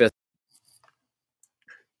finish 5th.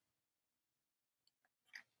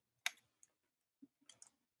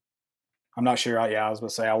 I'm not sure. I was going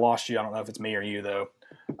to say I lost you. I don't know if it's me or you, though.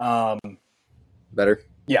 Better?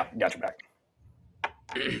 Yeah, got you back.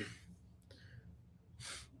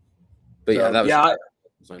 But yeah, that was. Yeah,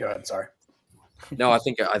 go ahead. Sorry. No, I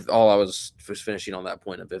think all I was finishing on that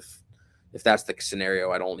point of if that's the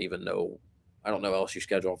scenario, I don't even know I don't know LSU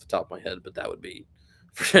schedule off the top of my head, but that would be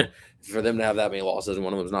for them to have that many losses and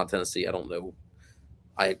one of them is not Tennessee. I don't know.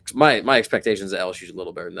 My expectations at LSU is a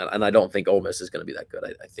little better than that, and I don't think Ole Miss is going to be that good.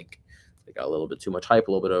 I think they got a little bit too much hype,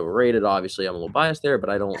 a little bit overrated. Obviously, I'm a little biased there, but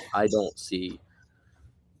I don't see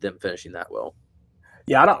them finishing that well.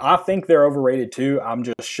 Yeah, I think they're overrated too. I'm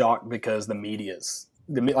just shocked because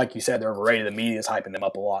like you said, they're overrated. The media's hyping them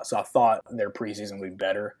up a lot, so I thought their preseason would be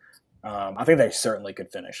better. I think they certainly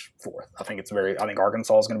could finish fourth. I think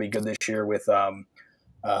Arkansas is going to be good this year with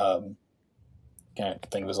can't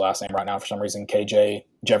think of his last name right now for some reason, KJ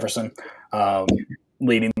Jefferson,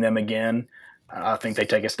 leading them again. I think they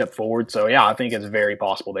take a step forward. So, yeah, I think it's very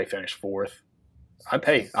possible they finish fourth.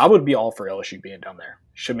 I would be all for LSU being down there.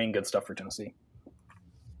 Should mean good stuff for Tennessee.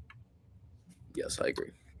 Yes, I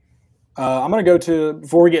agree. I'm going to go to,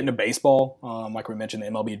 before we get into baseball, like we mentioned, the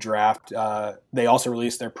MLB draft, they also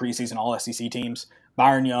released their preseason All-SEC teams.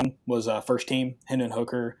 Byron Young was first team, Hendon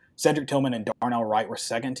Hooker, Cedric Tillman, and Darnell Wright were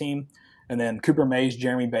second team. And then Cooper Mays,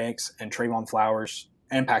 Jeremy Banks, and Trayvon Flowers,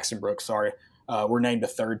 and Paxton Brooks, were named a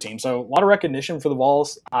third team. So a lot of recognition for the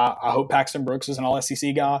Vols. I hope Paxton Brooks is an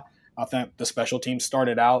All-SEC guy. I think the special teams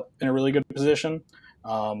started out in a really good position,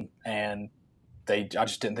 and I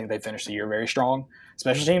just didn't think they finished the year very strong.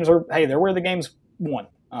 Special teams they're where the game's won.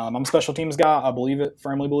 I'm a special teams guy. I believe it,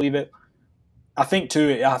 firmly believe it. I think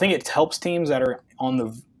it helps teams that are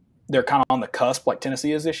they're kind of on the cusp like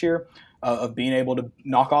Tennessee is this year of being able to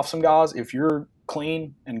knock off some guys. If you're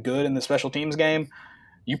clean and good in the special teams game,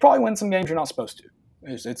 you probably win some games you're not supposed to.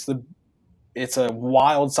 It's a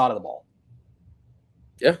wild side of the ball.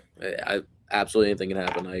 Yeah, absolutely anything can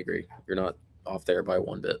happen. I agree. You're not off there by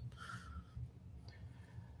one bit.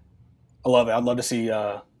 I love it. I'd love to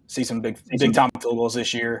see some big time field goals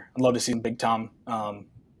this year. I'd love to see some big time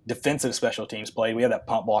defensive special teams played. We had that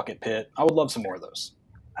punt block at Pitt. I would love some more of those.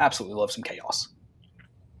 Absolutely love some chaos.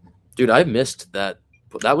 Dude, I missed that.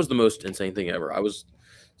 That was the most insane thing ever. I was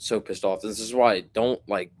so pissed off. This is why I don't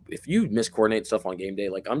if you miscoordinate stuff on game day,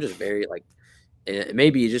 I'm just very it may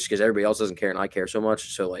be just because everybody else doesn't care and I care so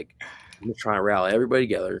much. So I'm just trying to rally everybody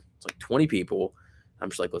together. It's 20 people. I'm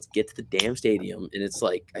just let's get to the damn stadium. And it's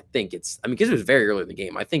because it was very early in the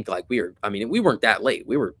game. I think we weren't that late.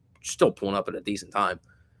 We were still pulling up at a decent time.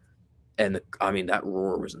 And that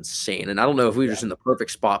roar was insane. And I don't know if we were just in the perfect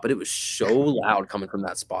spot, but it was so loud coming from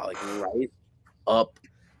that spot, right up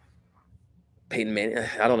Peyton Manning.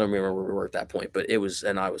 I don't remember where we were at that point, but it was,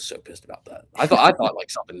 and I was so pissed about that. I thought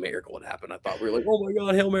something miracle would happen. I thought we were oh my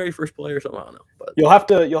God, Hail Mary first play or something. I don't know. But you'll have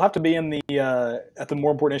to be in the at the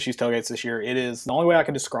More Important Issues tailgates this year. It is the only way I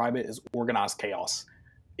can describe it is organized chaos.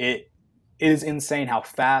 It is insane how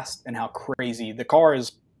fast and how crazy the car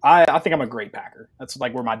is. I think I'm a great packer. That's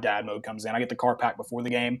where my dad mode comes in. I get the car packed before the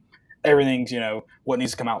game. Everything's, what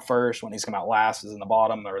needs to come out first, what needs to come out last is in the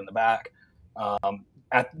bottom or in the back.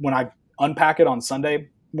 When I unpack it on Sunday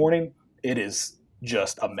morning, it is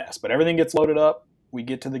just a mess. But everything gets loaded up. We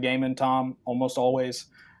get to the game in time almost always.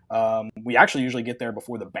 We actually usually get there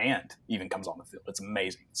before the band even comes on the field. It's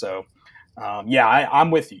amazing. So, I'm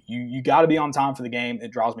with you. You got to be on time for the game. It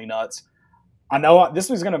drives me nuts. I know this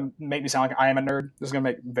is going to make me sound like I am a nerd. This is going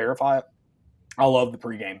to verify it. I love the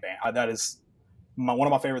pregame band. That is one of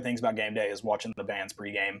my favorite things about game day is watching the band's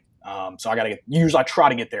pregame. So I try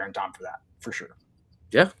to get there in time for that, for sure.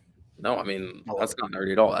 Yeah. No, that's not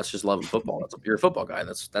nerdy at all. That's just loving football. You're a football guy.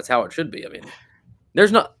 That's how it should be.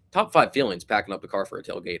 There's not top 5 feelings packing up the car for a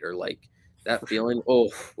tailgate or that feeling. Oh,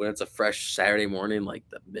 when it's a fresh Saturday morning,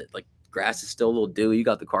 grass is still a little dewy. You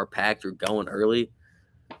got the car packed. You're going early.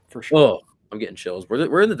 For sure. Oh, I'm getting chills.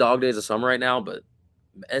 We're in the dog days of summer right now, but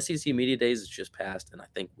SEC media days is just passed, and I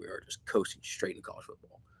think we are just coasting straight into college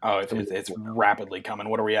football. Oh, it's rapidly coming.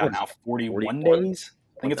 What are we at now? 41 days?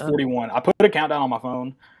 I think it's 41. I put a countdown on my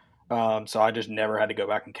phone, so I just never had to go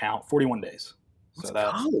back and count. 41 days. So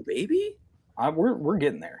that's baby. We're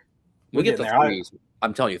getting there. We get the threes.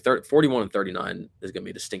 I'm telling you, 41 and 39 is going to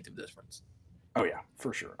be a distinctive difference. Oh yeah,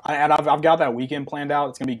 for sure. I've got that weekend planned out.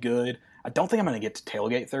 It's going to be good. I don't think I'm going to get to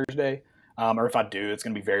tailgate Thursday. Or if I do, it's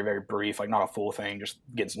going to be very, very brief, not a full thing, just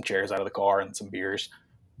getting some chairs out of the car and some beers.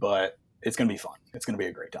 But it's going to be fun. It's going to be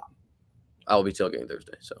a great time. I'll be tailgating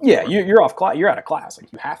Thursday. So yeah, you're off class. You're out of class.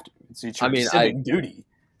 You have to. It's your civic duty.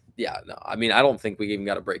 Yeah, no. I don't think we even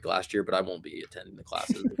got a break last year, but I won't be attending the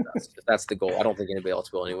classes if that's the goal. I don't think anybody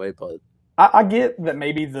else will anyway, but I get that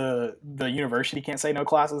maybe the university can't say no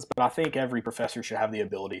classes, but I think every professor should have the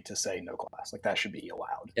ability to say no class. That should be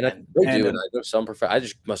allowed. And they do. And I know some I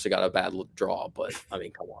just must have got a bad draw, but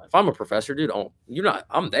come on. If I'm a professor, dude, you're not.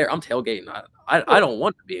 I'm there. I'm tailgating. I don't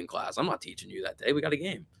want to be in class. I'm not teaching you that day. We got a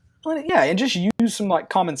game. Yeah, and just use some like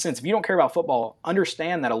common sense. If you don't care about football,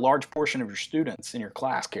 understand that a large portion of your students in your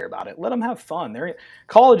class care about it. Let them have fun.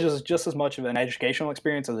 College is just as much of an educational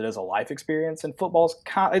experience as it is a life experience, and football's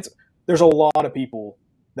there's a lot of people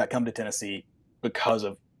that come to Tennessee because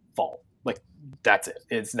of fall. Like that's it.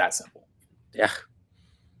 It's that simple. Yeah,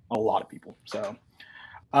 a lot of people. So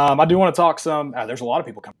I do want to talk some. There's a lot of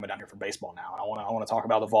people coming down here for baseball now. I want to talk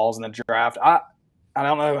about the Vols and the draft. I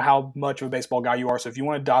don't know how much of a baseball guy you are, so if you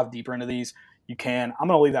want to dive deeper into these, you can. I'm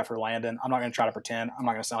going to leave that for Landon. I'm not going to try to pretend. I'm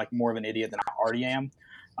not going to sound like more of an idiot than I already am.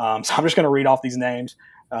 So I'm just going to read off these names.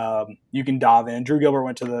 You can dive in. Drew Gilbert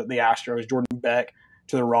went to the Astros. Jordan Beck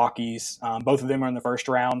to the Rockies. Both of them are in the first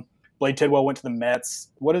round. Blade Tidwell went to the Mets.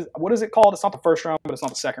 What is it called? It's not the first round, but it's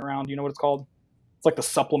not the second round. Do you know what it's called? It's like the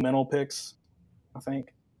supplemental picks, I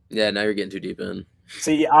think. Yeah, now you're getting too deep in.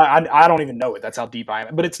 See, I don't even know it. That's how deep I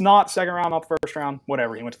am. But it's not second round, not the first round.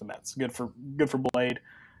 Whatever. He went to the Mets. Good for Blade.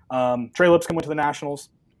 Trey Lipscomb went to the Nationals.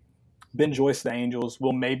 Ben Joyce to the Angels.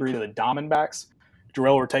 Will Mabry to the Diamondbacks.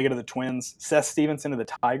 Jarrell Ortega to the Twins. Seth Stevenson to the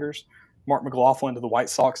Tigers. Mark McLaughlin to the White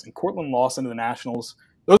Sox. And Cortland Lawson to the Nationals.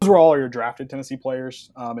 Those were all your drafted Tennessee players.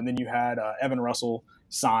 And then you had Evan Russell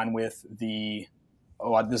sign with the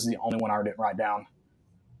 – this is the only one I didn't write down.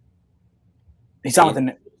 He signed with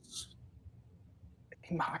the –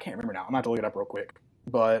 I can't remember now. I'm going to have to look it up real quick.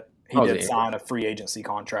 But he did sign a free agency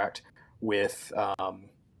contract with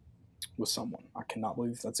someone. I cannot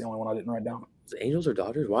believe that's the only one I didn't write down. Is it Angels or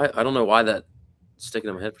Dodgers? Why? I don't know why that's sticking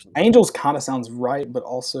in my head. Angels kind of sounds right, but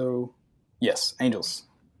also – yes, Angels.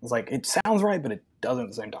 It's like it sounds right, but it doesn't at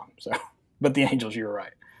the same time. So, but the Angels, you were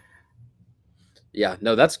right. Yeah,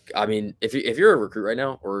 no, that's – I mean, if you're a recruit right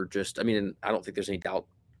now or just – I mean, I don't think there's any doubt.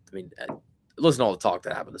 I mean, listen to all the talk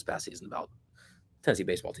that happened this past season about Tennessee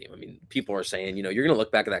baseball team. I mean, people are saying, you're going to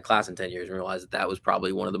look back at that class in 10 years and realize that was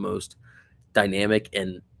probably one of the most dynamic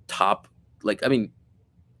and top, like, I mean,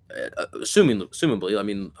 assumably, I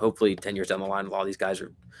mean, hopefully 10 years down the line, a lot of these guys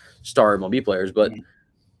are star MLB players, but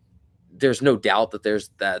there's no doubt that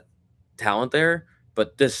there's that talent there,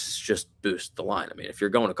 but this just boosts the line. I mean, if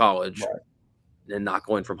you're going to college and not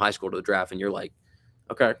going from high school to the draft and you're like,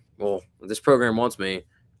 okay, well, this program wants me,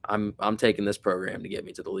 I'm taking this program to get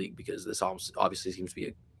me to the league because this obviously seems to be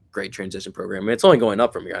a great transition program. I mean, it's only going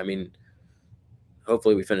up from here. I mean,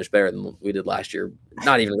 hopefully we finish better than we did last year,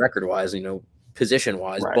 not even record-wise,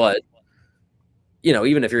 position-wise, but,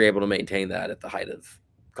 even if you're able to maintain that at the height of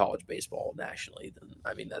college baseball nationally, then,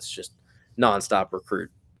 I mean, that's just nonstop recruit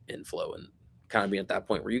inflow and kind of being at that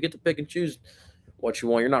point where you get to pick and choose what you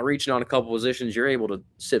want. You're not reaching on a couple positions. You're able to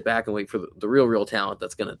sit back and wait for the real talent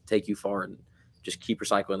that's going to take you far and just keep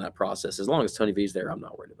recycling that process. As long as Tony V's there, I'm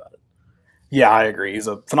not worried about it. Yeah, I agree. He's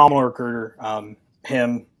a phenomenal recruiter.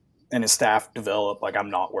 Him and his staff develop. Like, I'm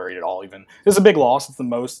not worried at all. Even it's a big loss. It's the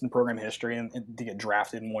most in program history, and to get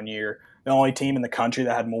drafted in 1 year. The only team in the country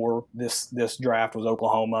that had more this draft was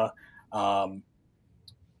Oklahoma.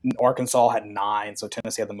 Arkansas had 9, so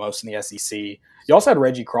Tennessee had the most in the SEC. You also had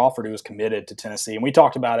Reggie Crawford, who was committed to Tennessee, and we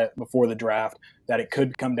talked about it before the draft that it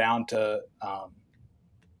could come down to.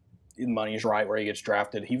 Money's right where he gets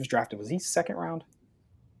drafted. He was drafted. Was he second round?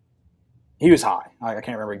 He was high. I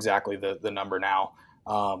can't remember exactly the number now.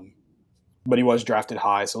 But he was drafted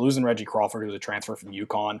high. So losing Reggie Crawford, who was a transfer from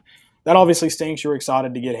UConn, that obviously stinks. You were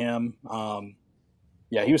excited to get him.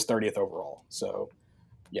 He was 30th overall. So,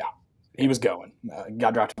 yeah, he was going.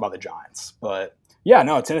 Got drafted by the Giants. But, yeah,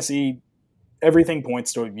 no, Tennessee, everything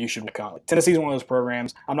points to you should become. Tennessee's one of those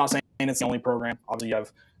programs. I'm not saying it's the only program. Obviously, you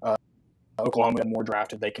have Oklahoma had more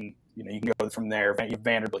drafted. They can, you can go from there. You have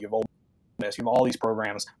Vanderbilt, you have Ole Miss, you have all these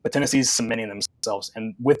programs, but Tennessee's cementing themselves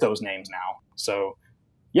and with those names now. So,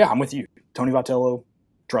 yeah, I'm with you. Tony Vitello,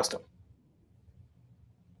 trust him.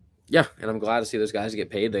 Yeah, and I'm glad to see those guys get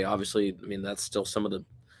paid. They obviously, I mean, that's still some of the,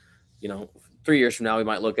 3 years from now we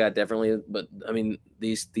might look at differently. But I mean,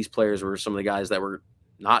 these players were some of the guys that were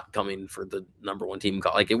not coming for the number one team.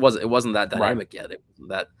 Like it wasn't that dynamic yet. It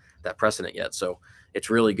wasn't that precedent yet. So it's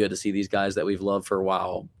really good to see these guys that we've loved for a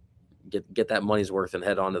while get that money's worth and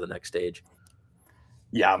head on to the next stage.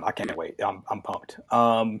 Yeah, I can't wait. I'm pumped.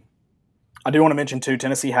 I do want to mention too,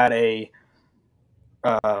 Tennessee had a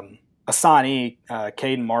signee,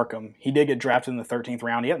 Caden Markham. He did get drafted in the 13th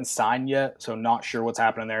round. He hasn't signed yet, so not sure what's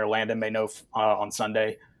happening there. Landon may know on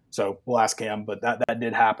Sunday, so we'll ask him. But that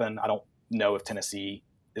did happen. I don't know if Tennessee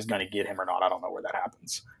is going to get him or not. I don't know where that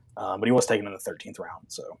happens. But he was taken in the 13th round,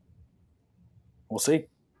 so we'll see.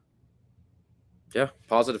 Yeah,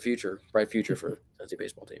 positive future, bright future for the Tennessee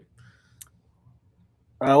baseball team.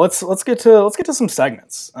 Let's get to some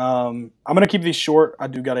segments. I'm gonna keep these short.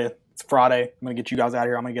 It's Friday. I'm gonna get you guys out of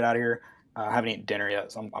here. I'm gonna get out of here. I haven't eaten dinner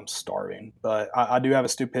yet, so I'm starving. But I do have a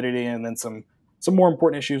stupidity and then some more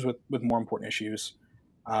important issues with more important issues.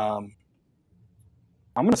 I'm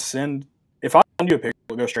gonna send if I send you a picture,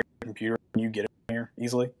 it'll go straight to the computer and you get it here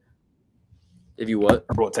easily. If you what?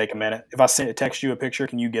 Or will it take a minute? If I text you a picture,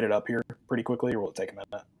 can you get it up here pretty quickly, or will it take a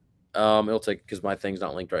minute? It'll take because my thing's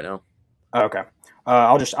not linked right now. Okay.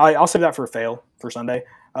 I'll save that for a fail for Sunday.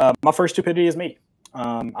 My first stupidity is me.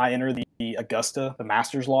 I enter the Augusta, the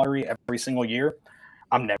Masters lottery every single year.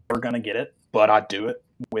 I'm never gonna get it, but I do it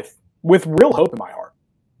with real hope in my heart.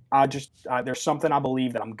 There's something I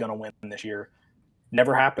believe that I'm gonna win this year.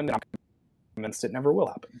 Never happened, and I'm convinced it never will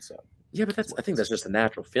happen. So yeah, but I think that's just a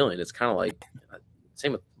natural feeling. It's kind of like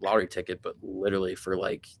same with lottery ticket, but literally for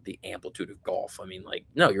like the amplitude of golf. I mean, like,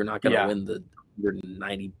 no, you're not gonna win the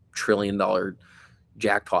 $190 trillion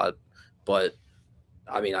jackpot, but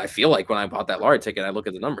I mean, I feel like when I bought that lottery ticket, I look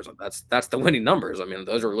at the numbers. That's the winning numbers. I mean,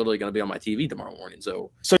 those are literally going to be on my TV tomorrow morning.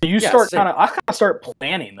 So you start I start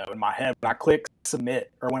planning though in my head when I click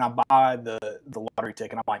submit or when I buy the lottery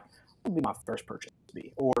ticket. I'm like, what would be my first purchase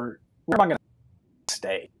be, or where am I going to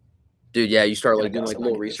stay? Dude, yeah, you start like doing like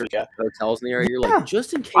little research at hotels in the area. You're like,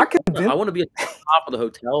 just in case I want to be at the top of the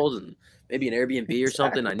hotels and maybe an Airbnb or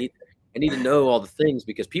something. I need to know all the things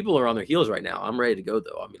because people are on their heels right now. I'm ready to go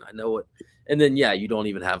though. I mean, I know it. And then you don't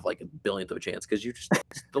even have like a billionth of a chance because you're just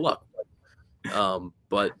the luck.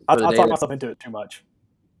 But I talk myself into it too much.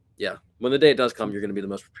 Yeah, when the day it does come, you're going to be the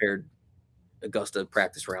most prepared Augusta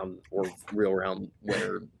practice round or real round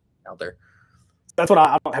winner out there. That's what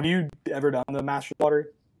I have. You ever done the Masters lottery?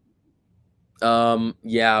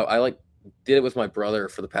 Yeah, I did it with my brother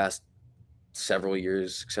for the past several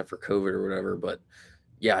years, except for COVID or whatever. But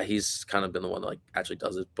yeah, he's kind of been the one that actually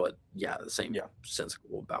does it. But yeah, the same sense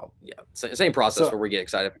about same process where we get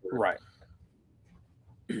excited. Right.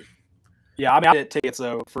 Yeah, I mean, I did tickets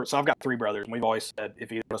though. So I've got 3 brothers, and we've always said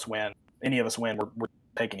if any of us win, we're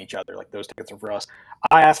taking each other. Like those tickets are for us.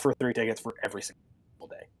 I asked for 3 tickets for every single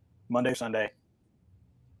day, Monday, Sunday.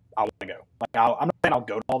 I want to go. Like I'm not saying I'll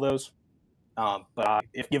go to all those, but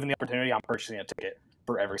if given the opportunity, I'm purchasing a ticket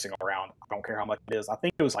for every single round. I don't care how much it is. I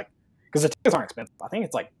think it was because the tickets aren't expensive. I think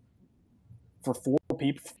it's like for 4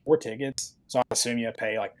 tickets. So I assume you have to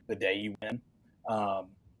pay like the day you win.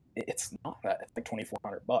 It's not that. It's like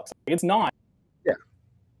 $2,400. It's not. Yeah.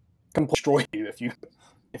 Completely destroy you if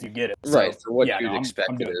you get it. Right. For what you'd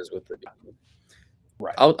expect it is with it.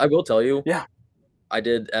 Right. I will tell you. Yeah. I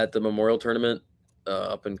did at the Memorial Tournament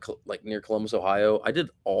up in near Columbus, Ohio. I did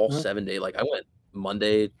all 7 day. Like I went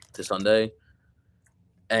Monday to Sunday,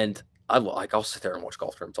 and I'll sit there and watch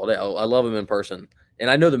golf tournaments all day. I love them in person, and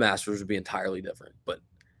I know the Masters would be entirely different, but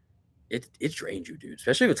it drains you, dude.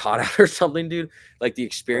 Especially if it's hot out or something, dude. Like the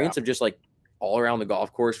experience of just like all around the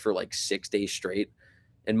golf course for like 6 days straight.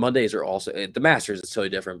 And Mondays are also the Masters is totally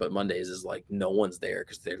different, but Mondays is like no one's there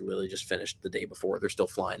because they're literally just finished the day before. They're still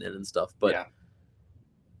flying in and stuff. But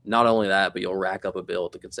not only that, but you'll rack up a bill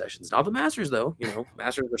at the concessions. Not the Masters though.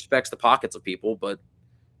 Masters respects the pockets of people, but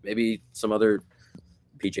maybe some other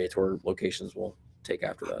PGA Tour locations will take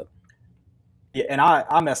after that. Yeah, and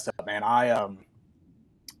I messed up, man. I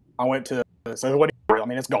went to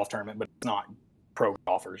it's golf tournament, but it's not pro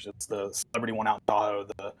golfers. It's the celebrity one out in Tahoe.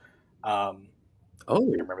 I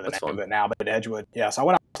don't remember the name of it now, but Edgewood. Yeah, so I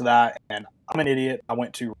went out to that, and I'm an idiot. I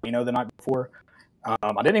went to Reno the night before. I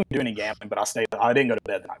didn't even do any gambling, but I didn't go to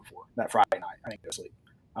bed the night before. That Friday night, I didn't go to sleep.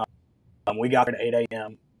 We got there at 8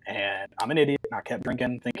 a.m., and I'm an idiot, and I kept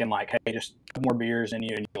drinking, thinking like, hey, just a couple more beers in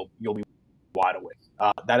you, and you'll be wide awake.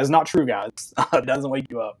 That is not true, guys. It doesn't wake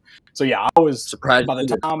you up. So yeah, I was surprised by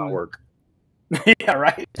the time work. Yeah,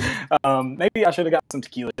 right. Maybe I should have got some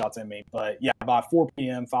tequila shots in me, but yeah, by 4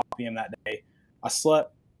 p.m., 5 p.m. that day, I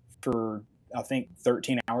slept for I think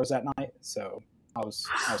 13 hours that night. So I was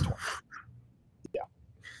 20. Yeah,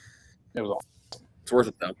 it was awesome. It's worth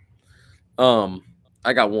it though.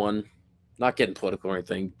 I got one. Not getting political or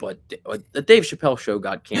anything, but the Dave Chappelle show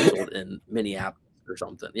got canceled in Minneapolis or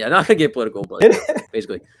something. Yeah, not gonna get political, but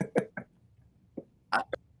basically,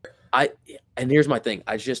 and here's my thing.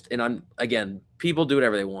 I'm people do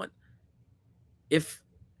whatever they want.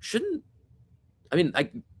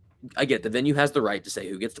 I get the venue has the right to say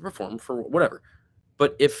who gets to perform for whatever,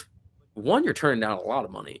 but if one, you're turning down a lot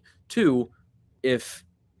of money. 2, if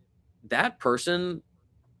that person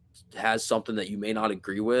has something that you may not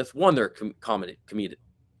agree with, one, they're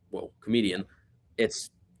comedian. I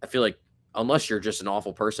feel like unless you're just an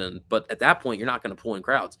awful person, but at that point you're not going to pull in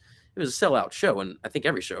crowds. It was a sellout show, and I think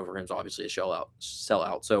every show for him is obviously a sellout.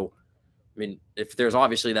 So, I mean, if there's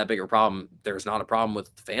obviously that bigger problem, there's not a problem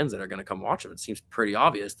with the fans that are going to come watch him. It seems pretty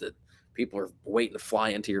obvious that people are waiting to fly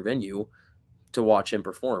into your venue to watch him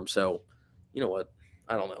perform. So, you know what?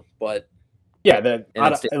 I don't know, but yeah,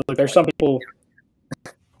 look, there's some people.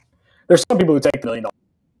 There's some people who take the $1 million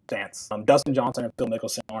stance. Dustin Johnson and Phil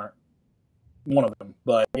Mickelson aren't one of them,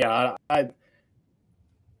 but yeah, I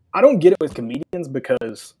don't get it with comedians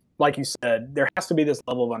because, like you said, there has to be this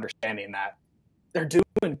level of understanding that they're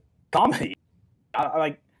doing comedy.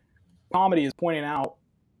 Comedy is pointing out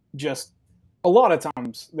just a lot of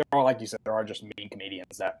times there are, like you said, there are just mean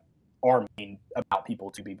comedians that are mean about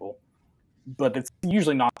people to people, but it's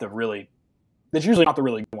usually not the really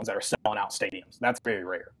good ones that are selling out stadiums. That's very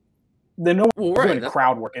rare. They're no one's doing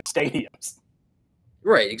crowd work in stadiums.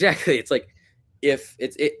 Right, exactly. It's like I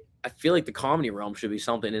feel like the comedy realm should be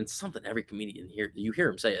something, and something every comedian you hear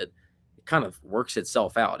him say it kind of works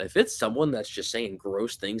itself out. If it's someone that's just saying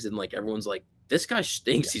gross things and like everyone's like, this guy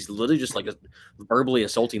stinks, he's literally just like verbally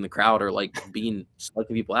assaulting the crowd or like being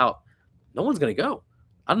sucking people out, no one's gonna go.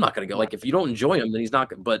 I'm not gonna go. Like if you don't enjoy him, then he's not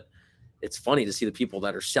gonna. But it's funny to see the people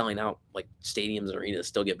that are selling out like stadiums and arenas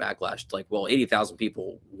still get backlash. It's like, well, 80,000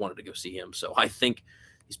 people wanted to go see him, so I think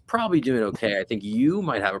he's probably doing okay. I think you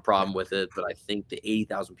might have a problem with it, but I think the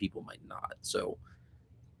 80,000 people might not. So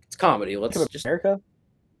it's comedy. Let's just America.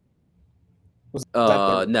 Was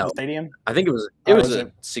no stadium? I think it was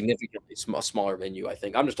a significantly smaller venue. I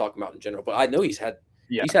think I'm just talking about in general, but I know he's had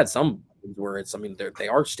some where it's. I mean, they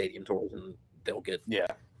are stadium tours and they'll get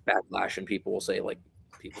backlash and people will say like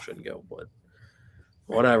people shouldn't go, but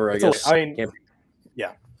whatever. I guess.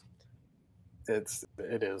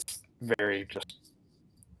 It is very just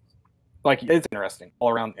like it's interesting all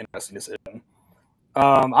around interesting decision.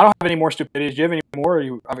 I don't have any more stupidities. Do you have any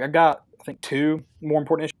more? I've got I think 2 more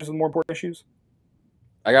important issues with more important issues.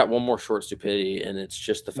 I got one more short stupidity, and it's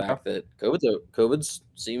just the fact that COVID's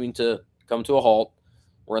seeming to come to a halt.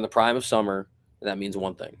 We're in the prime of summer, and that means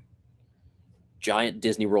one thing. Giant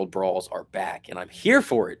Disney World brawls are back, and I'm here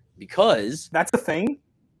for it because... That's the thing?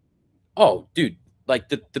 Oh, dude. Like,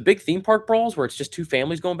 the big theme park brawls where it's just 2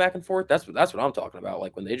 families going back and forth, that's what I'm talking about.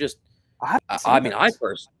 Like, when they just... oh,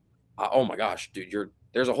 my gosh, dude,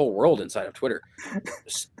 there's a whole world inside of Twitter.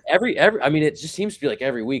 I mean, it just seems to be like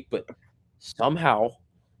every week, but somehow...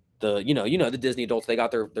 the Disney adults, they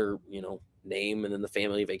got their name and then the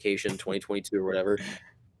family vacation 2022 or whatever.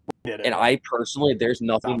 And I personally, there's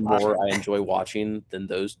nothing more I enjoy watching than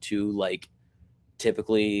those 2 like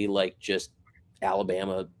typically like just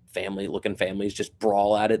Alabama looking families just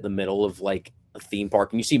brawl at it in the middle of like a theme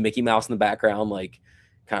park, and you see Mickey Mouse in the background, like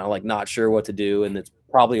kind of like not sure what to do, and it's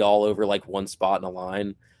probably all over like one spot in a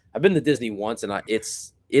line. I've been to Disney once, and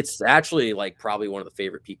it's actually like probably one of the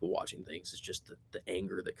favorite people watching things. It's just the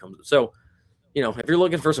anger that comes. So, if you're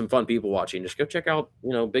looking for some fun people watching, just go check out,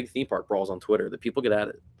 big theme park brawls on Twitter. The people get at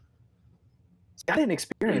it. I didn't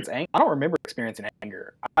experience anger. I don't remember experiencing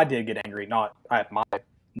anger. I did get angry, not at my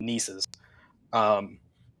nieces. Kind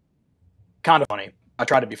of funny. I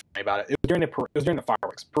tried to be funny about it. It was during the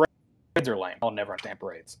fireworks. Parades are lame. I'll never understand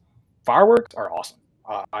parades. Fireworks are awesome.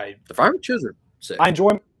 The fireworks shows are sick. I enjoy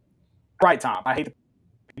them. Right time. I hate the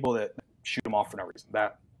people that shoot them off for no reason.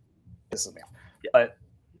 That pisses me off. Yeah. But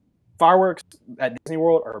fireworks at Disney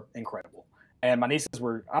World are incredible. And my nieces they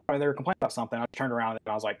were complaining about something. I turned around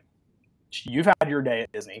and I was like, you've had your day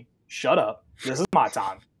at Disney. Shut up. This is my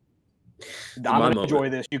time. I'm going to enjoy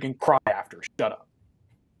this. You can cry after. Shut up.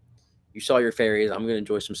 You saw your fairies. I'm going to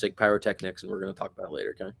enjoy some sick pyrotechnics, and we're going to talk about it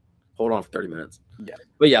later, okay? Hold on for 30 minutes. Yeah.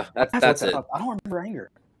 But yeah, that's it. I don't remember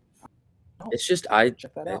anger. It's just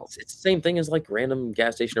check that out. It's the same thing as like random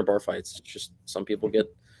gas station or bar fights. It's just some people get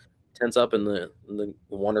tense up in the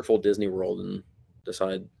wonderful Disney World and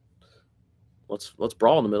decide let's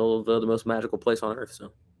brawl in the middle of the most magical place on earth.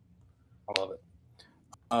 So I love it.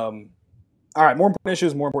 All right, more important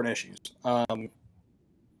issues.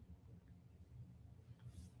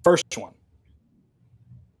 First one.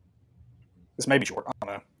 This may be short. I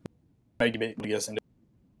don't know. Maybe we get us into.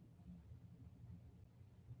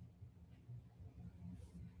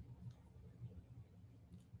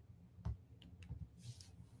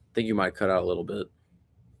 I think you might cut out a little bit.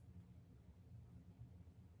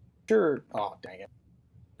 Sure. Oh, dang it.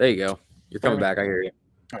 There you go. You're coming back. I hear you.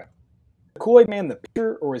 All right. The Kool-Aid Man the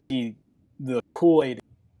pitcher, or is he the Kool-Aid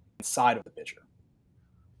inside of the pitcher?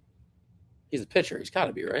 He's the pitcher. He's got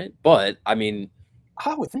to be, right? But, I mean...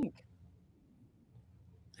 I would think.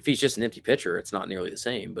 If he's just an empty pitcher, it's not nearly the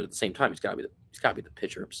same. But at the same time, he's got to be the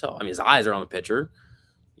pitcher himself. I mean, his eyes are on the pitcher.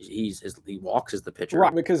 He walks as the pitcher.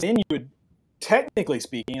 Right, because then you would... Technically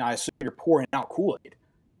speaking, I assume you're pouring out Kool-Aid.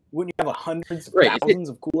 Wouldn't you have hundreds of thousands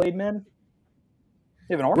of Kool-Aid men?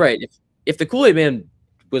 You have an army. Right. If the Kool-Aid Man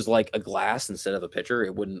was like a glass instead of a pitcher,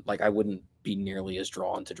 it wouldn't I wouldn't be nearly as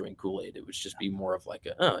drawn to drink Kool-Aid. It would just be more of like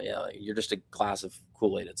you're just a glass of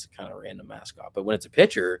Kool-Aid. It's kind of a random mascot. But when it's a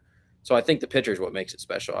pitcher, so I think the pitcher is what makes it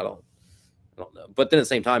special. I don't know. But then at the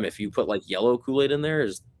same time, if you put like yellow Kool-Aid in there,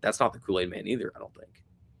 that's not the Kool-Aid man either, I don't think.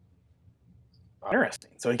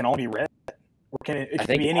 Interesting. So it can all be red. Or can it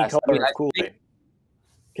can be any color of Kool-Aid?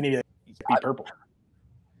 Can it be purple?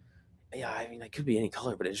 Yeah, I mean, it could be any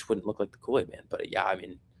color, but it just wouldn't look like the Kool-Aid man. But yeah, I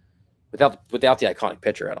mean, without the iconic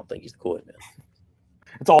pitcher, I don't think he's the Kool-Aid man.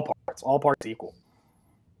 It's all parts equal.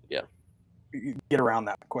 Yeah. You get around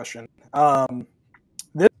that question.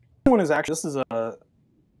 This one is actually, I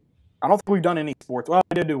don't think we've done any sports. Well,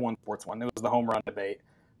 we did do one sports one. It was the home run debate.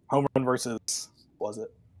 Home run versus, was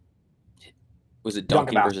it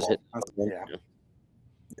dunking versus hit? Yeah.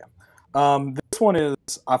 This one is,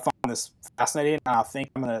 I find this fascinating. I think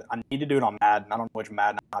I need to do it on Madden. I don't know which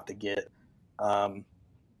Madden I have to get. Do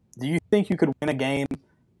you think you could win a game,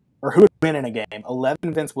 or who would win in a game?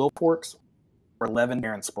 11 Vince Wilforks or 11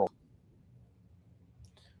 Darren Sproles?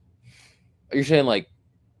 Are you saying like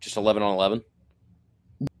just 11 on 11?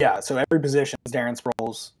 Yeah. So every position is Darren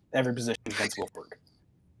Sproles. Every position is Vince Wilfork.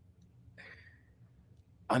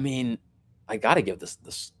 I mean, I got to give this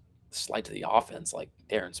slight to the offense, like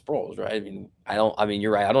Darren Sproles, right? I mean,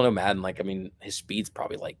 you're right. I don't know Madden. Like, I mean, his speed's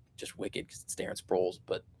probably like just wicked because it's Darren Sproles,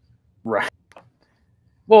 but right.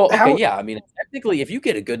 Well, okay, yeah. I mean, technically, if you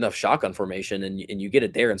get a good enough shotgun formation and you get a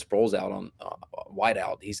Darren Sproles out on wide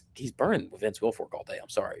out, he's burning with Vince Wilfork all day. I'm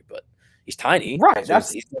sorry, but he's tiny, right? So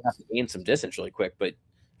he's going to have to gain some distance really quick. But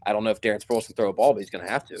I don't know if Darren Sproles can throw a ball, but he's going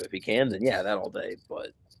to have to. If he can, then yeah, that all day.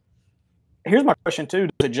 But here's my question too: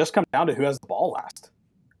 does it just come down to who has the ball last?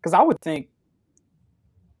 Because I would think,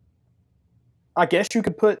 I guess you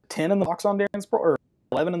could put 10 in the box on Darren Sproles, or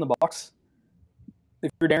 11 in the box if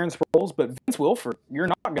you're Darren Sproles, but Vince Wilfork, you're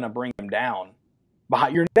not going to bring him down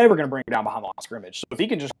behind. You're never going to bring him down behind the line of scrimmage. So if he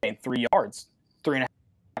can just gain 3.5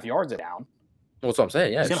 yards down, well, that's what I'm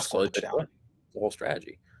saying. Yeah, he's it's slowly down. The whole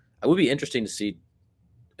strategy. It would be interesting to see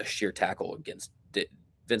a sheer tackle against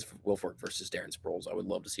Vince Wilfork versus Darren Sproles. I would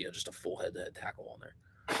love to see just a full head-to-head tackle on there.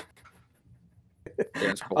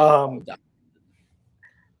 Vince Wilfork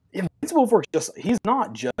he's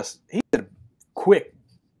a quick,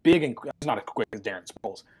 big, and he's not as quick as Darren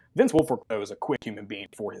Sproles. Vince Wilfork, though, is a quick human being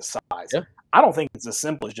for his size. Yeah. I don't think it's as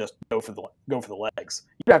simple as just go for the legs.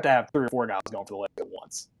 You'd have to have 3 or 4 guys going for the legs at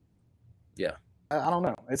once. Yeah. I don't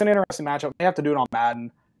know. It's an interesting matchup. They have to do it on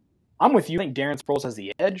Madden. I'm with you. I think Darren Sproles has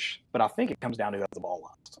the edge, but I think it comes down to who has the ball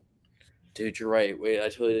last. Dude, you're right. Wait, I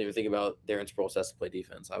totally didn't even think about Darren Sproles has to play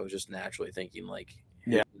defense. I was just naturally thinking, like,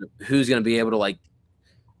 who's going to be able to, like,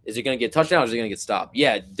 is he going to get a touchdown or is he going to get stopped?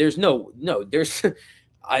 Yeah, there's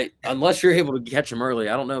unless you're able to catch him early,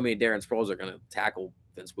 I don't know how many Darren Sproles are going to tackle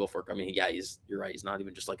Vince Wilfork. I mean, yeah, you're right. He's not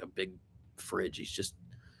even just like a big fridge. He's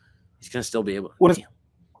going to still be able to.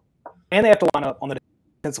 And they have to line up on the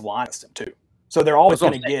defensive line system, too. So they're always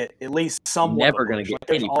going to get at least some. Never going to get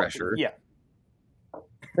any pressure. Yeah.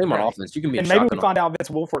 Same on offense. You can be and maybe we find out Vince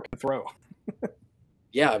Wilfork can throw.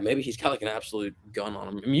 Yeah, maybe he's got like an absolute gun on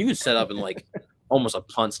him. I mean, you can set up in like almost a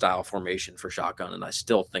punt style formation for shotgun, and I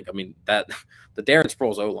still think, I mean, that the Darren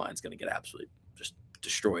Sproles O line is going to get absolutely just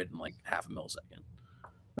destroyed in like half a millisecond.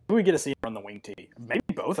 Maybe we get to see him run the wing tee. Maybe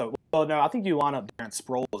both of them. Well, no, I think you line up Darren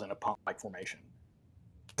Sproles in a punt like formation,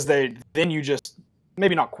 because then you just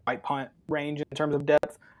maybe not quite punt range in terms of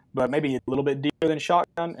depth, but maybe a little bit deeper than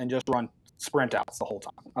shotgun and just run sprint outs the whole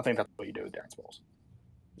time. I think that's what you do with Darren Sproles.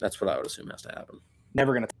 That's what I would assume has to happen.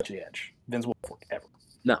 Never going to touch the edge. Vince Wilfork, ever.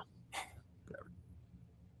 No. Never.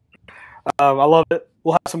 I love it.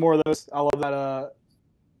 We'll have some more of those. I love that. I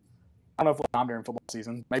don't know if we'll have time during football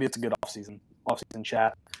season. Maybe it's a good off-season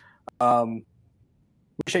chat.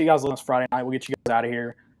 Appreciate you guys listening on Friday night. We'll get you guys out of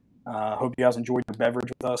here. Hope you guys enjoyed your beverage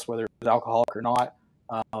with us, whether it was alcoholic or not.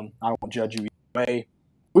 I don't want to judge you either way.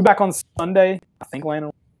 We'll be back on Sunday. I think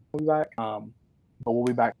Landon will be back. But we'll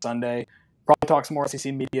be back Sunday. Probably talk some more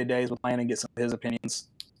SEC media days with Landon, get some of his opinions.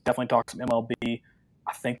 Definitely talk some MLB.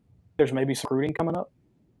 I think there's maybe some recruiting coming up.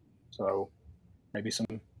 So maybe some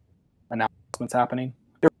announcements happening.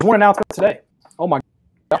 There was one announcement today. Oh my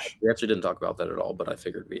gosh. We actually didn't talk about that at all, but I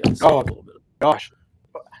figured we had to say a little bit. Gosh.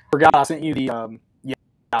 Forgot I sent you the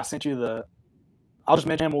I sent you the I'll just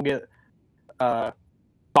mention him. We'll get we'll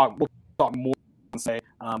talk more and say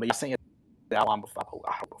but you sent you the outline before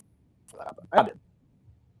I hope for that, but I did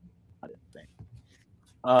think.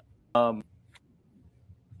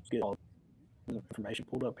 Get all the information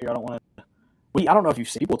pulled up here. I don't want to I don't know if you've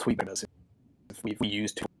seen people tweet at us if we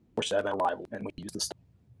use 247 arrival and we use the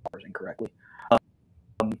stars incorrectly.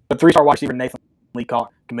 But 3-star wide receiver Nathan Lee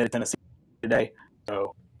Leacock committed Tennessee today.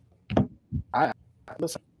 So,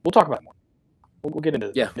 listen, we'll talk about it more. We'll get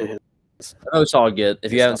into his. Another solid get.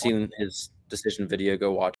 If you haven't seen his decision video,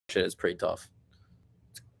 go watch it. It's pretty tough.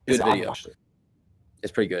 Good video.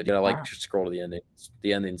 It's pretty good. You gotta just scroll to the ending.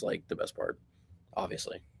 The ending's like the best part,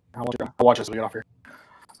 obviously. I'll watch this when we get off here.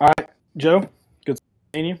 All right, Joe. Good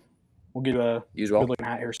seeing you. We'll get a good looking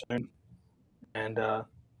hat here soon. And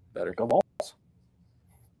better go Vols.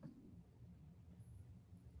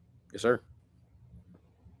 Yes, sir.